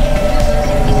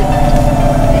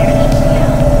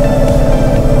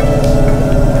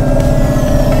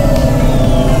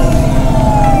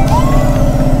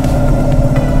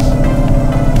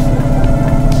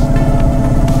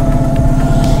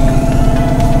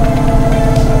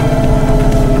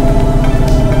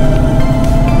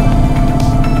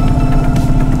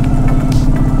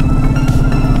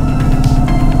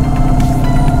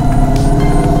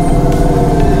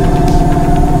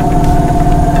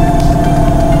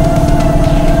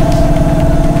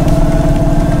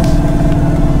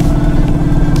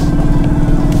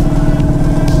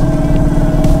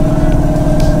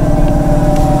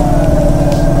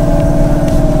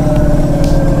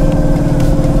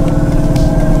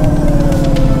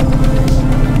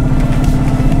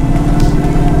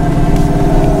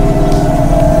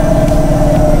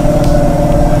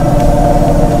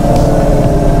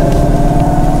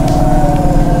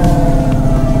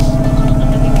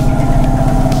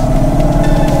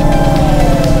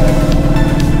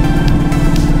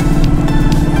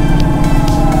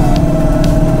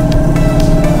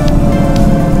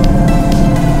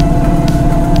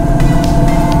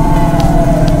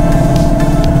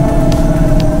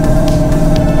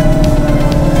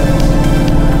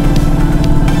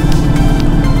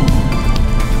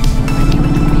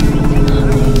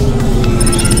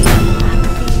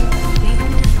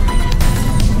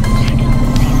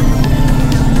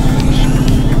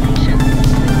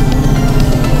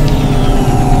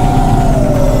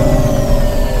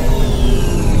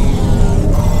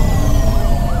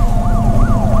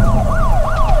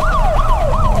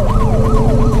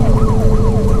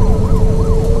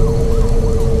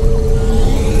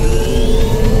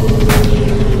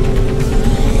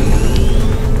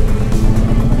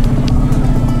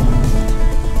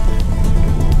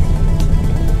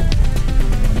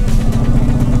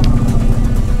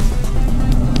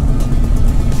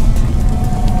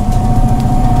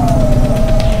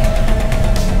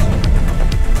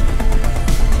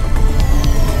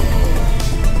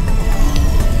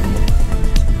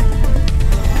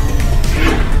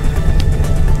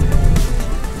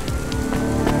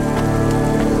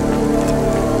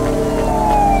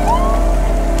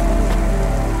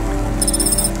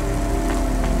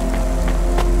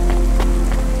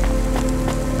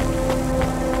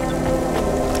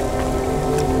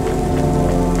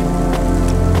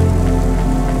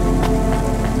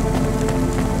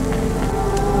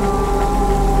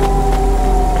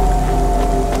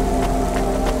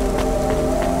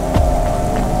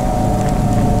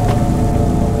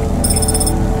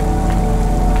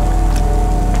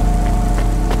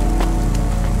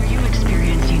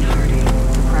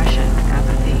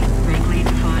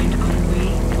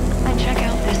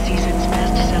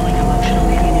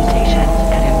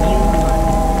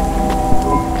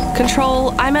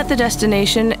 I'm at the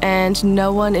destination and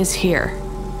no one is here.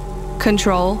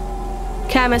 Control?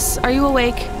 Camus, are you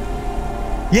awake?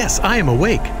 Yes, I am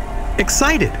awake.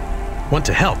 Excited. Want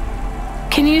to help.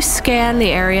 Can you scan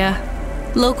the area?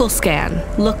 Local scan.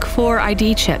 Look for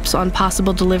ID chips on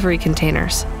possible delivery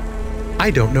containers.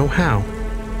 I don't know how.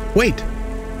 Wait,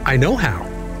 I know how.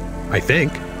 I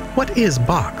think. What is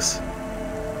box?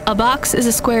 A box is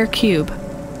a square cube.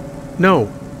 No.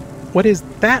 What is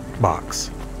that box?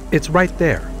 It's right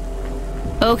there.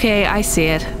 Okay, I see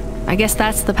it. I guess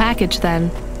that's the package then.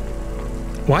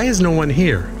 Why is no one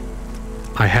here?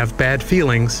 I have bad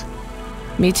feelings.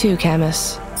 Me too,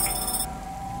 Camus.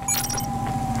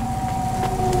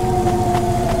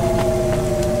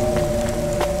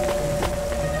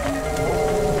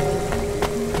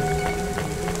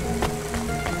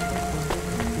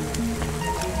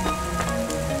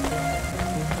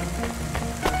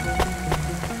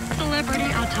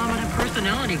 Celebrity Automata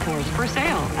Personality Course for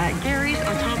sale at Gary's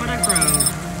Automata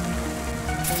Grove.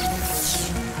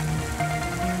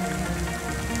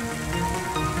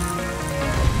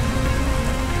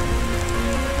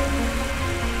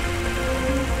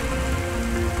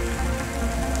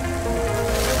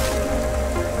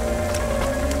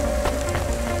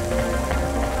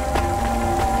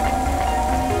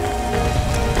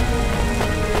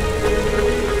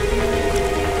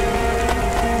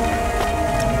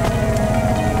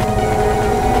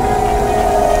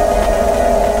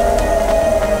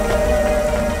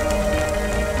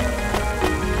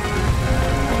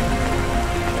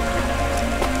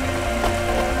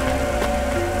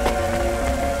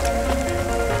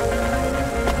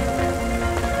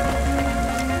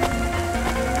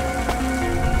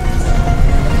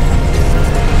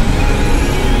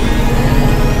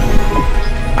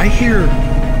 I hear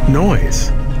noise.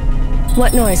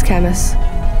 What noise, Camus?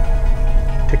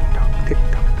 Tick-tock,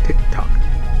 tick-tock, tick-tock.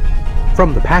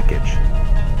 From the package.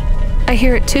 I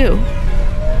hear it too.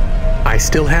 I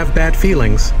still have bad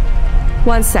feelings.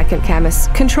 1 second, Camus.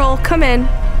 Control, come in.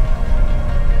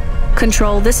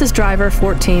 Control, this is Driver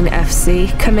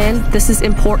 14FC. Come in, this is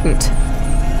important.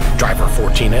 Driver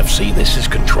 14FC, this is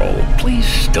Control.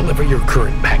 Please deliver your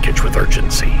current package with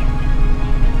urgency.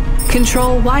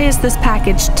 Control, why is this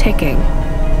package ticking?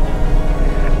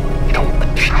 You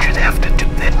don't should have to do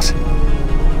this.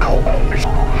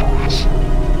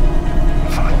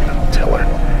 Fine, I'll tell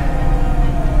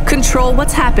her. Control,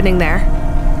 what's happening there?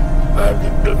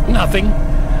 Nothing.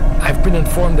 I've been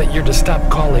informed that you're to stop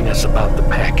calling us about the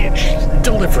package.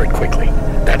 Deliver it quickly.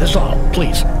 That is all,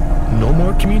 please. No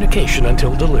more communication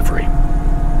until delivery.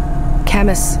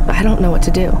 Camus, I don't know what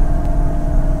to do.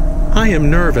 I am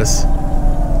nervous.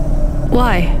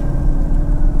 Why?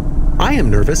 I am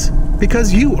nervous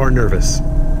because you are nervous.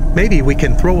 Maybe we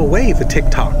can throw away the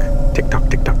tick-tock. Tick-tock,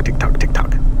 tick-tock, tick-tock,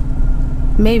 tick-tock.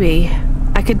 Maybe.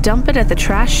 I could dump it at the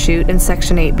trash chute in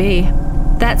Section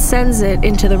 8B. That sends it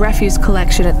into the refuse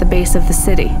collection at the base of the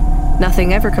city.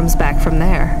 Nothing ever comes back from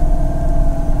there.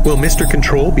 Will Mr.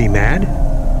 Control be mad?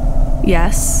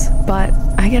 Yes, but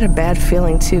I get a bad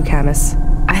feeling too, Camus.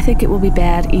 I think it will be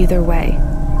bad either way.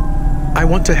 I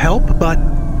want to help, but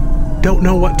don't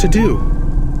know what to do.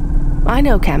 I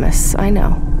know, Camus, I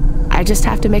know. I just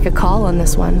have to make a call on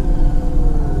this one.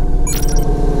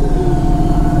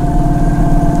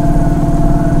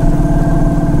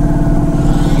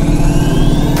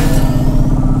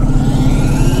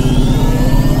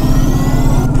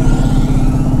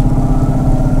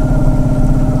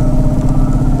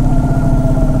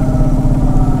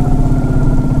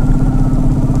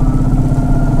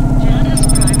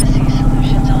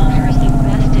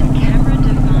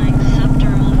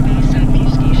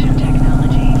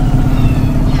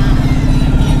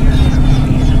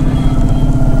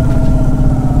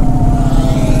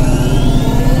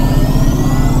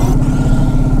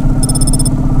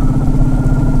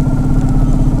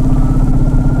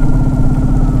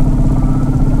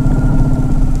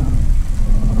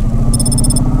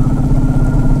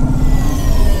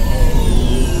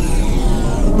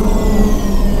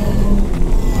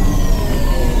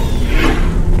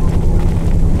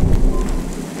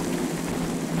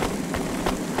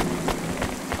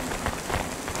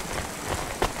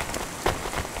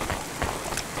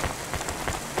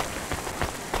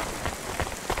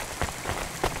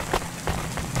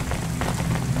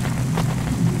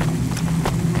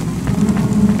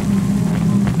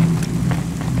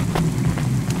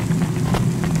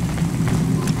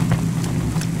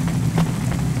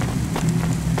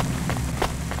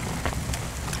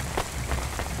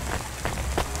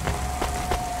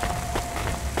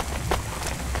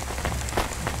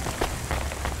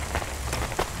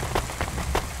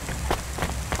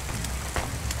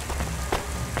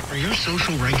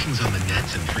 social rankings on the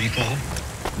nets in freefall?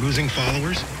 Losing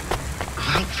followers?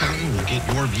 Cloud Fountain will get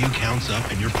your view counts up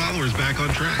and your followers back on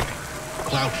track.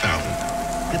 Cloud Fountain.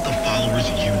 Get the followers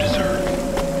you deserve.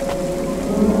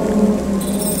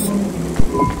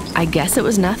 I guess it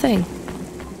was nothing.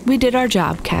 We did our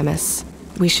job, Camus.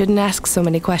 We shouldn't ask so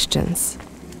many questions.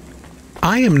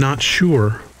 I am not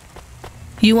sure.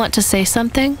 You want to say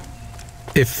something?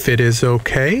 If it is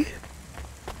okay?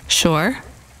 Sure.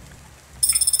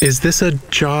 Is this a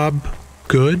job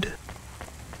good?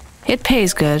 It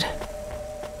pays good.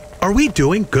 Are we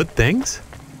doing good things?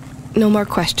 No more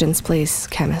questions, please,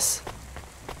 Camus.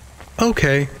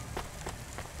 Okay.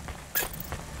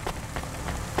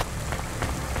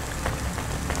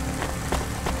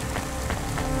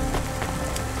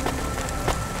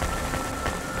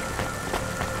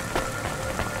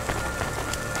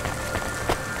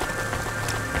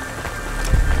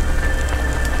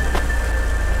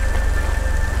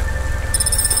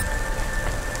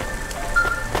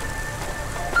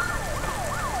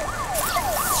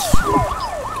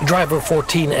 Driver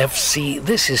 14FC,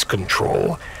 this is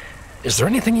Control. Is there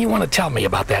anything you want to tell me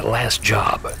about that last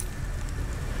job?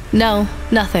 No,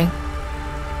 nothing.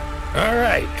 All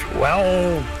right,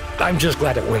 well, I'm just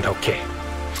glad it went okay.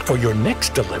 For your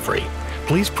next delivery,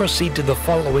 please proceed to the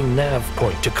following nav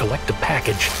point to collect a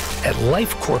package at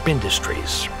Life Corp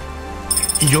Industries.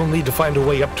 You'll need to find a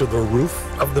way up to the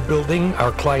roof of the building.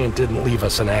 Our client didn't leave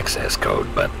us an access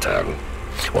code, but,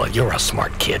 well, you're a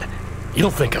smart kid.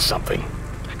 You'll think of something.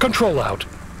 Control out.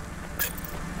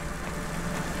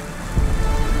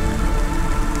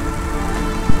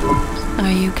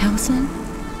 Are you Kelson?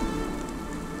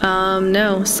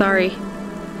 No, sorry.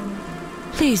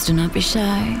 Please do not be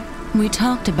shy. We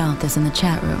talked about this in the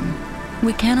chat room.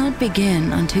 We cannot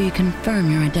begin until you confirm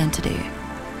your identity.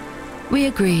 We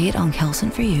agreed on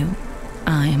Kelson for you.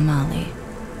 I am Molly.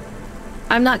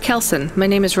 I'm not Kelson. My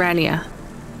name is Rania.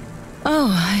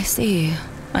 Oh, I see.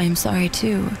 I am sorry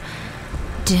too.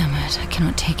 Damn it, I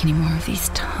cannot take any more of these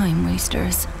time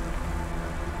wasters.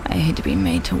 I hate to be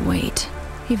made to wait.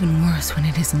 Even worse when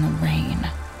it is in the rain.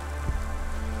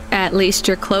 At least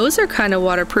your clothes are kind of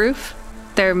waterproof.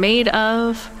 They're made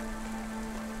of...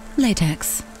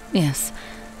 latex, yes.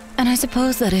 And I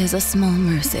suppose that is a small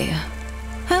mercy.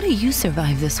 How do you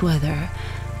survive this weather?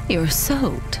 You're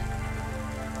soaked.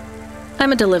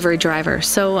 I'm a delivery driver,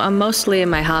 so I'm mostly in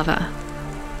my Hava.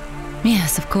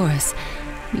 Yes, of course.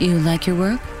 You like your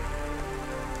work?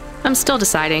 I'm still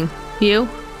deciding. You?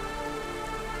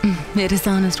 It is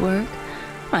honest work.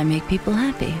 I make people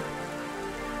happy.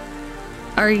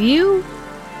 Are you?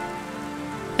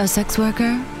 A sex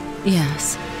worker?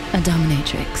 Yes, a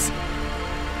dominatrix.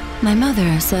 My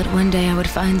mother said one day I would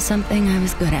find something I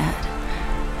was good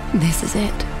at. This is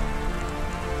it.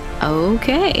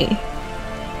 Okay.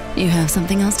 You have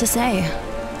something else to say.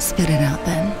 Spit it out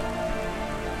then.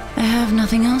 I have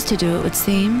nothing else to do, it would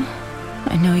seem.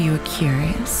 I know you are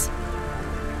curious.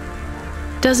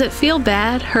 Does it feel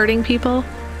bad hurting people,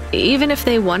 even if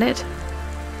they want it?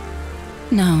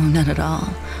 No, not at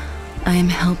all. I am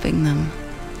helping them.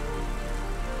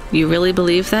 You really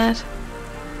believe that?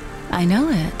 I know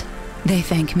it. They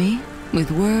thank me,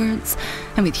 with words,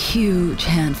 and with huge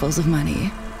handfuls of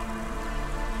money.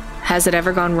 Has it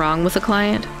ever gone wrong with a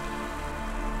client?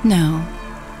 No.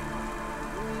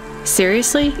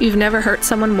 Seriously? You've never hurt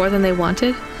someone more than they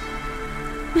wanted?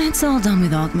 It's all done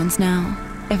with augments now.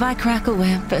 If I crack a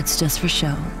whip, it's just for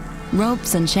show.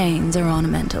 Ropes and chains are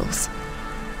ornamentals.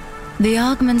 The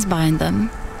augments bind them,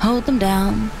 hold them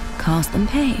down, cause them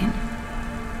pain.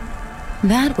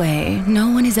 That way,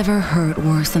 no one is ever hurt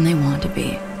worse than they want to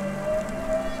be.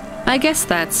 I guess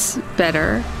that's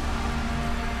better.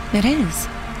 It is.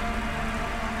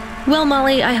 Well,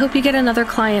 Molly, I hope you get another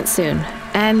client soon,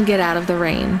 and get out of the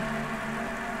rain.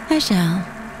 I shall.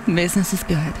 Business is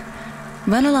good.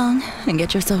 Run along and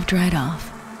get yourself dried off.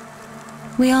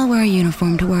 We all wear a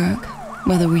uniform to work,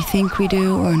 whether we think we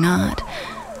do or not.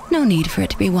 No need for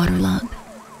it to be waterlogged.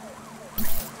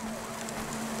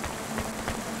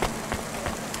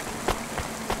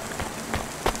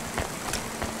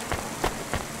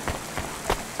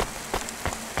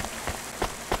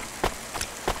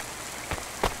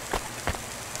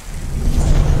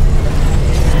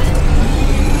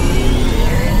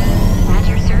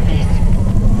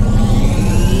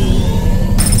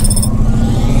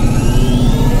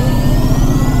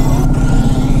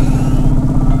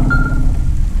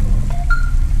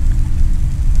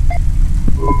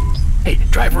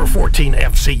 Driver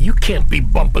 14FC, you can't be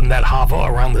bumping that hovel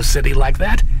around the city like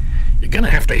that. You're gonna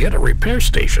have to hit a repair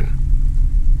station.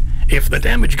 If the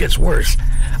damage gets worse,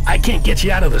 I can't get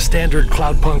you out of the standard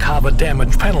Cloudpunk Hava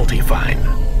damage penalty fine.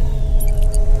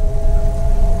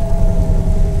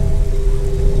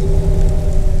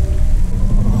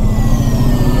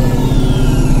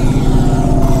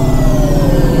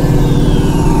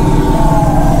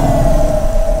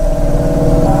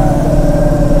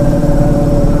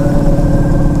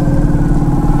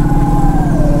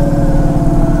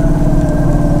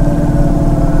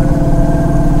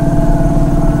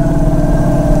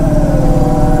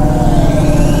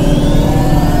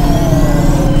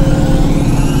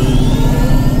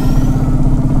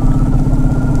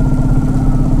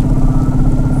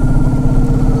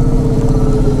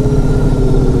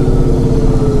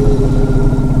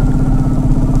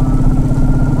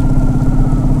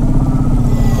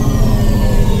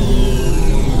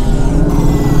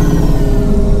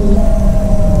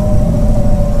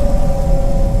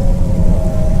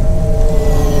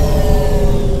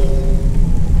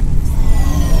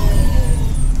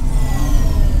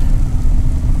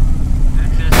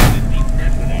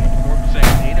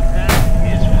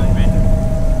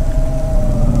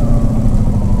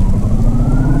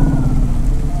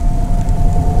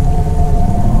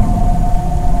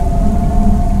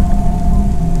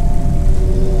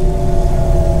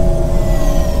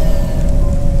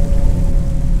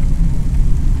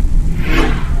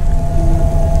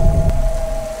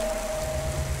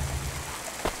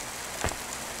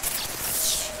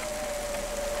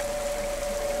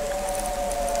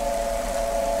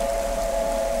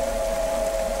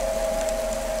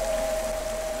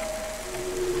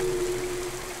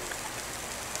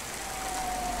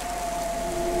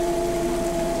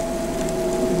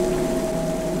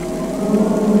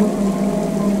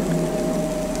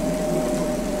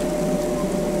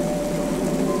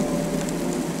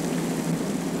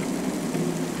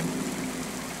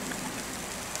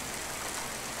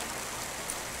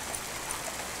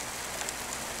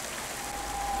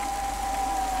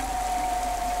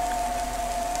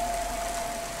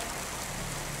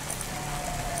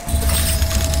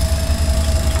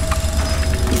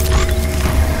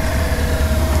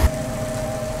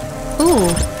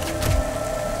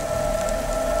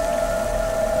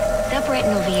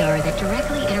 Subretinal VR that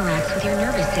directly interacts with your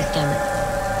nervous system.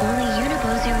 Only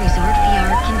Unibozu Resort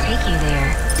VR can take you there.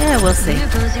 Yeah, we'll see.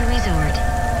 Unibozu Resort.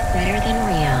 Better than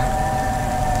real.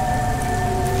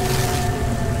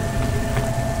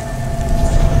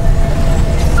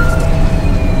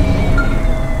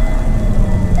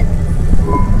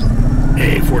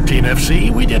 A14FC,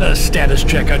 we did a status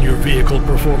check on your vehicle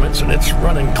performance and it's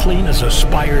running clean as a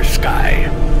spire sky.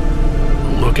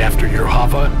 Look after your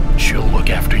Hava, she'll look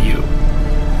after you.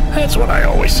 That's what I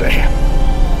always say.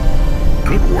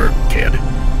 Good work, kid.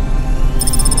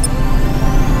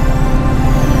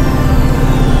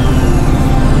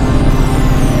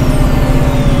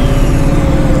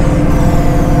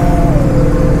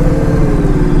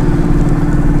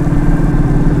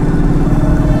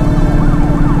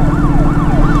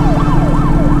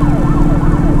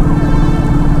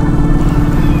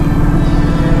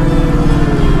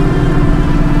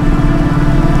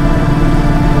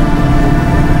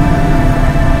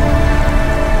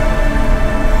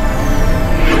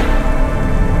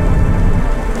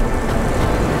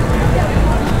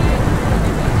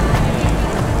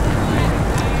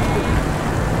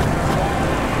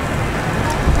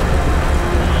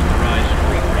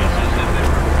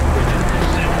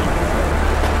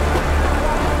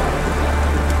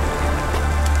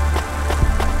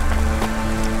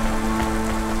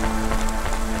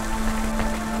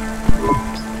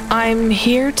 I'm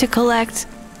here to collect...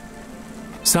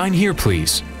 Sign here,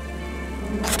 please.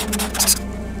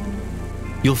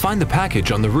 You'll find the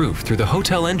package on the roof through the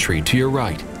hotel entry to your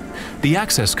right. The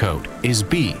access code is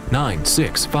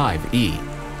B965E.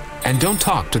 And don't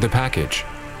talk to the package.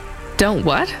 Don't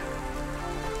what?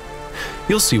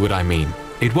 You'll see what I mean.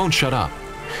 It won't shut up.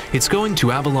 It's going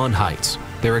to Avalon Heights.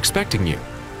 They're expecting you.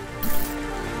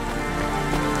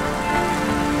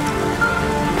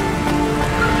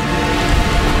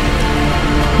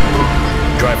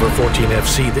 Driver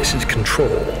 14FC, this is Control.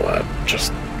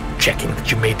 Just checking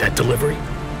that you made that delivery.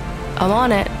 I'm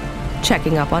on it.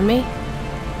 Checking up on me?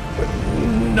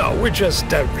 No, we're just...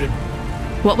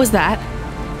 What was that?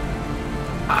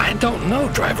 I don't know,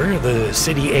 driver. The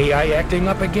city AI acting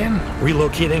up again?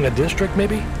 Relocating a district,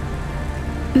 maybe?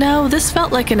 No, this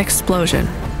felt like an explosion.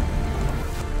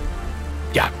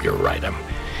 Yeah, you're right. I'm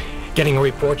getting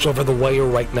reports over the wire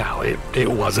right now. It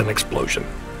was an explosion.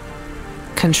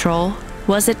 Control?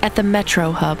 Was it at the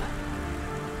Metro hub?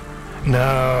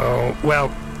 No,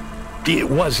 well, it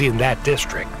was in that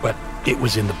district, but it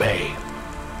was in the Bay.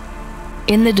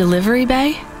 In the delivery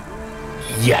bay?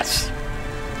 Yes.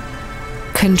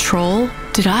 Control?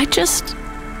 Did I just...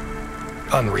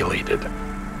 Unrelated.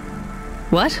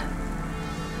 What?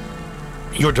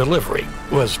 Your delivery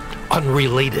was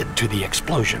unrelated to the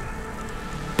explosion.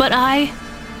 But I...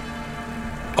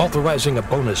 Authorizing a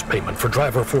bonus payment for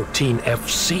driver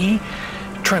 14FC,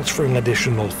 transferring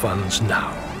additional funds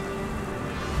now.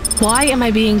 Why am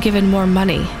I being given more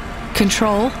money?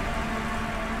 Control?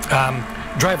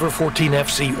 Driver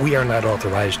 14FC, we are not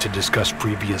authorized to discuss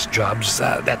previous jobs.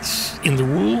 That's in the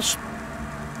rules.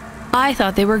 I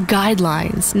thought they were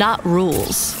guidelines, not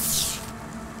rules.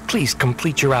 Please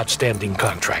complete your outstanding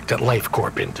contract at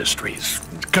LifeCorp Industries.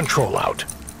 Control out.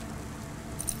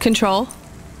 Control?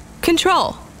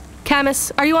 Control!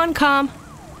 Camus, are you on comm?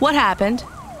 What happened?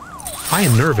 I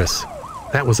am nervous.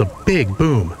 That was a big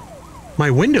boom. My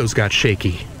windows got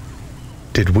shaky.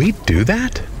 Did we do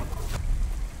that?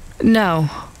 No,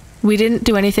 we didn't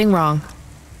do anything wrong.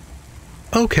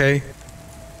 Okay.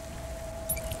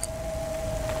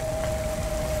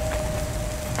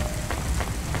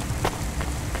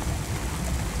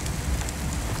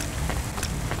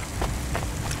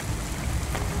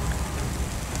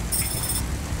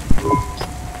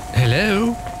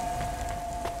 Hello?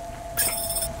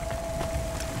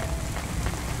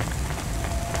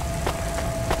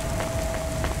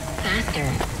 Faster,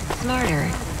 smarter,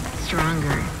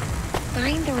 stronger.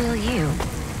 Find the real you.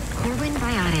 Corwin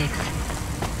Biotics.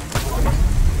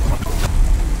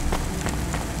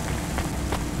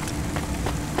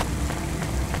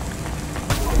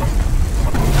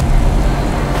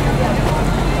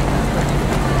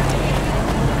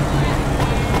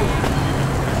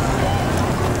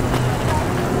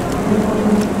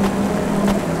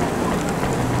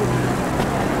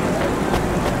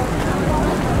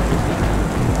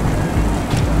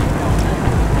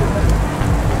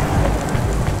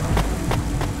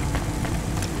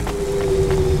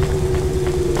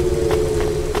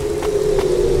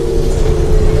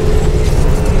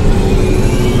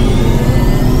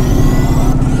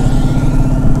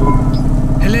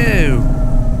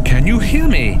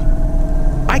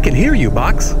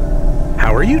 Box.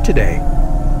 How are you today?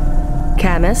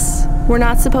 Camus, we're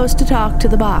not supposed to talk to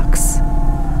the box.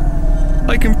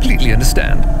 I completely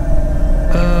understand.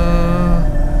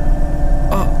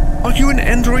 Are you an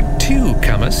android too,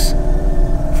 Camus?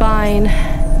 Fine.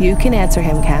 You can answer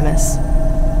him, Camus.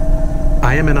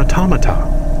 I am an automata.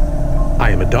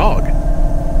 I am a dog.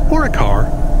 Or a car.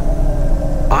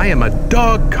 I am a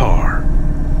dog car.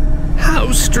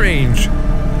 How strange.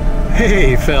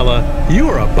 Hey, fella,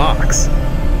 you're a box.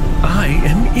 I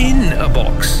am in a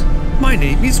box. My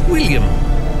name is William.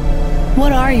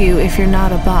 What are you if you're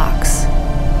not a box?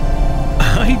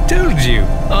 I told you,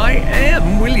 I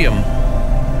am William.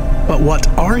 But what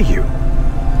are you?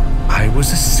 I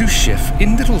was a sous chef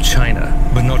in Little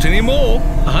China, but not anymore.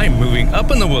 I'm moving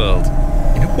up in the world.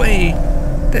 In a way,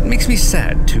 that makes me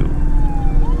sad too.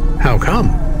 How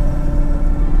come?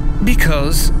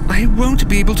 Because I won't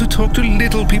be able to talk to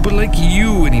little people like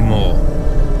you anymore.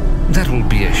 That will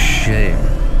be a shame.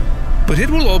 But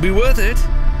it will all be worth it.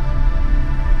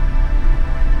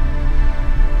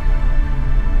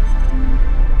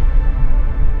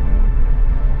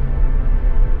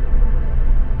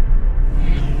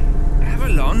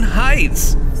 Avalon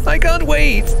Heights! I can't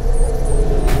wait!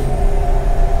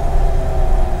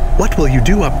 What will you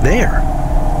do up there?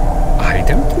 I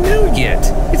don't know yet.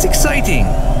 It's exciting.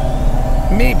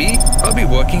 Maybe I'll be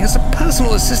working as a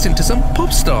personal assistant to some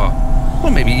pop star,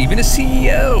 or maybe even a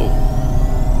CEO.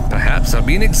 Perhaps I'll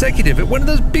be an executive at one of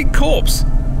those big corps,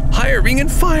 hiring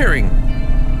and firing.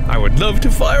 I would love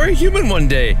to fire a human one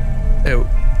day. Oh,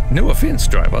 no offense,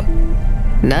 driver.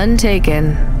 None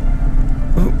taken.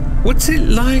 What's it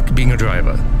like being a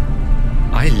driver?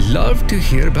 I love to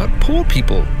hear about poor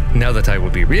people. Now that I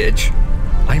will be rich,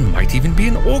 I might even be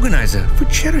an organizer for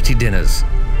charity dinners.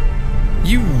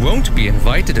 You won't be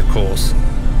invited, of course,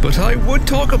 but I would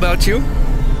talk about you.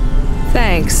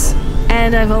 Thanks.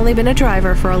 And I've only been a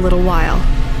driver for a little while.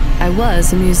 I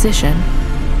was a musician.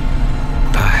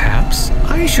 Perhaps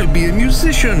I shall be a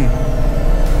musician.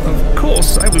 Of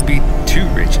course, I will be too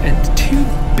rich and too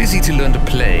busy to learn to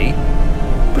play,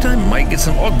 but I might get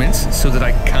some augments so that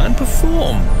I can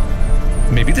perform.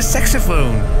 Maybe the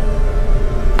saxophone.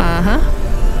 Uh-huh.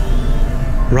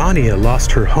 Rania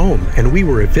lost her home and we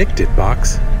were evicted,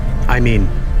 Box. I mean,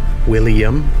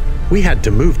 William, we had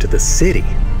to move to the city.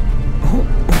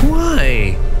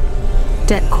 Why?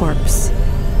 Debt corpse.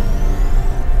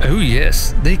 Oh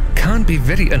yes, they can be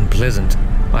very unpleasant,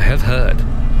 I have heard.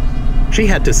 She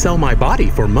had to sell my body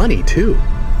for money too.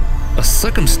 A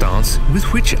circumstance with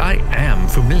which I am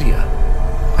familiar.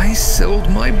 I sold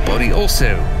my body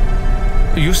also.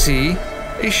 You see,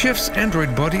 a chef's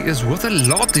android body is worth a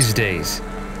lot these days.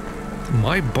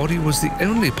 My body was the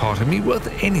only part of me worth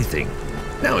anything.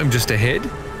 Now I'm just a head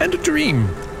and a dream.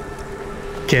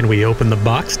 Can we open the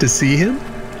box to see him?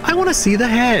 I want to see the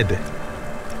head.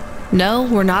 No,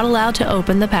 we're not allowed to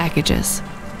open the packages.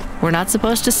 We're not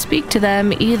supposed to speak to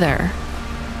them either.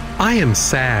 I am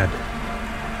sad.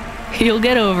 You'll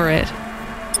get over it.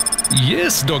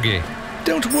 Yes, doggy.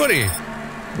 Don't worry.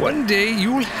 One day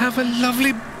you'll have a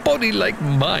lovely body like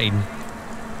mine.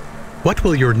 What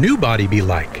will your new body be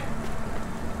like?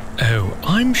 Oh,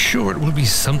 I'm sure it will be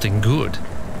something good.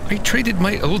 I traded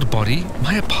my old body,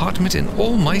 my apartment, and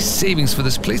all my savings for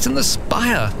this place in the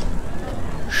Spire.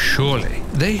 Surely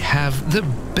they have the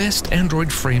best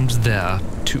android frames there,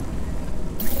 too.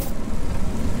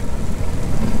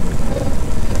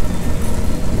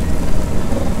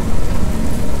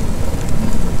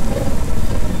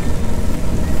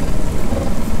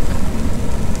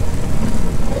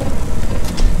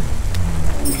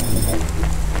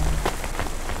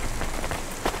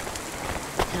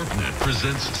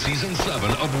 Presents Season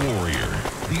 7 of Warrior,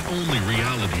 the only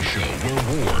reality show where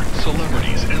war,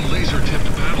 celebrities, and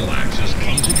laser-tipped battle axes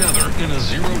come together in a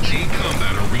zero-G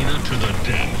combat arena to the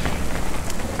death.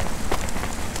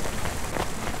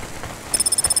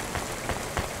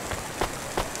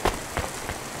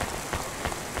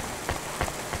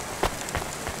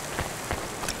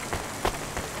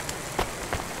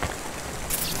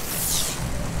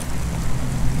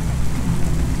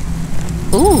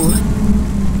 Ooh.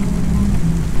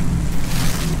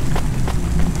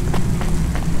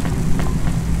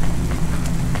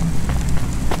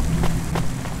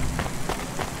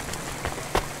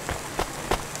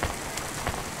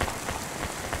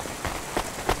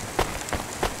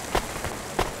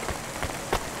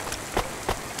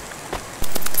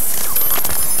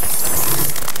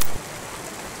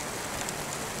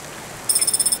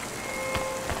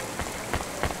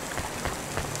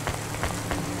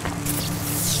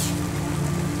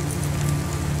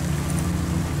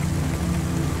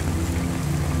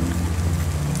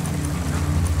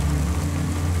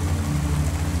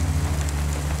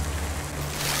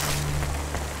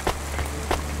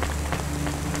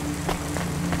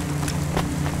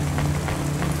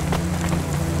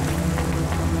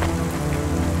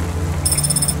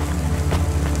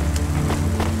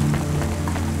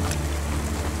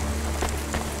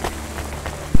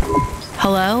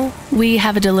 Hello? We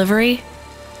have a delivery.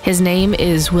 His name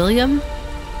is William.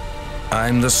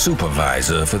 I'm the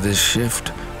supervisor for this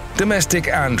shift. Domestic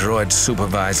android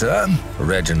supervisor,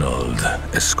 Reginald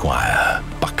Esquire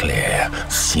Buckley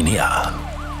Senior.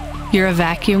 You're a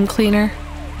vacuum cleaner?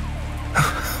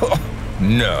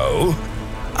 No.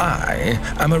 I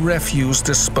am a refuse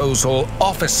disposal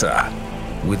officer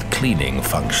with cleaning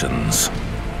functions.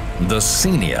 The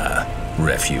senior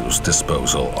refuse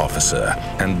disposal officer,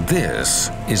 and this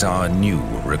is our new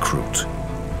recruit.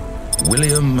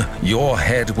 William, your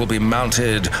head will be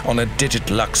mounted on a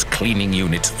Digitlux Cleaning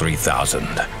Unit 3000,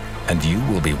 and you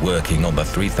will be working on the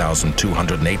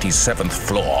 3287th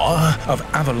floor of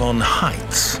Avalon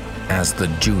Heights as the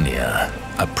junior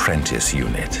apprentice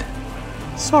unit.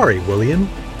 Sorry, William.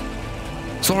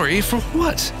 Sorry for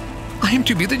what? I am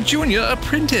to be the junior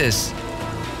apprentice.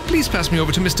 Please pass me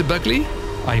over to Mr. Buckley.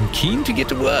 I'm keen to get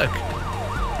to work.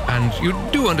 And you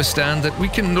do understand that we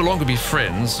can no longer be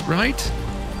friends, right?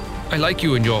 I like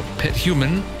you and your pet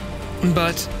human,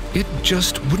 but it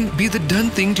just wouldn't be the done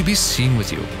thing to be seen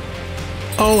with you.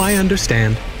 Oh, I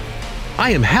understand. I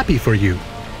am happy for you.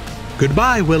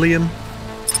 Goodbye, William.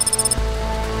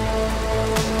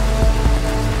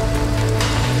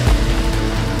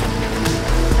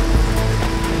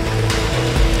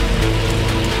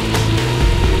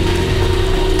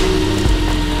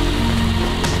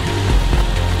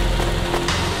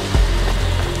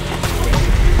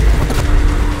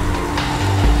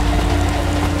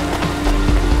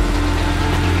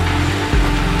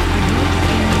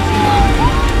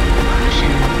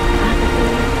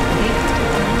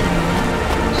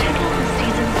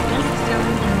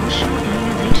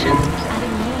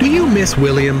 Miss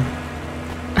William?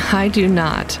 I do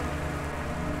not.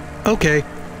 Okay,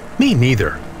 me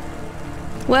neither.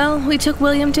 Well, we took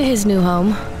William to his new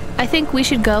home. I think we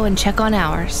should go and check on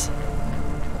ours.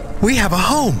 We have a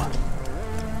home!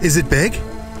 Is it big?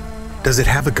 Does it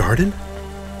have a garden?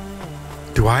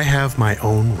 Do I have my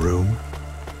own room?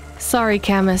 Sorry,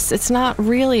 Camus, it's not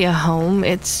really a home.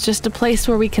 It's just a place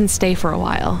where we can stay for a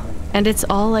while. And it's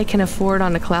all I can afford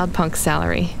on a Cloudpunk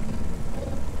salary.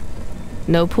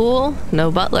 No pool,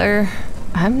 no butler.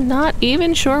 I'm not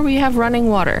even sure we have running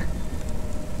water.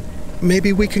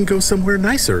 maybe we can go somewhere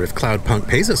nicer if Cloudpunk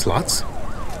pays us lots.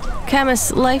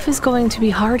 Camus, life is going to be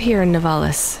hard here in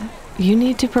Nivalis. You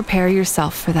need to prepare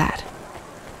yourself for that.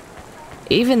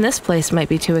 Even this place might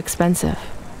be too expensive.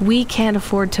 We can't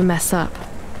afford to mess up.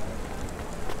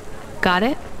 Got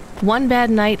it? One bad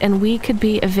night and we could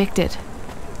be evicted.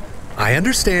 I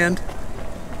understand.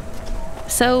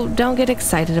 So don't get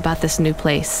excited about this new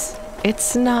place.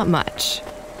 It's not much.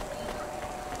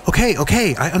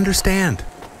 Okay, I understand.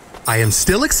 I am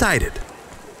still excited.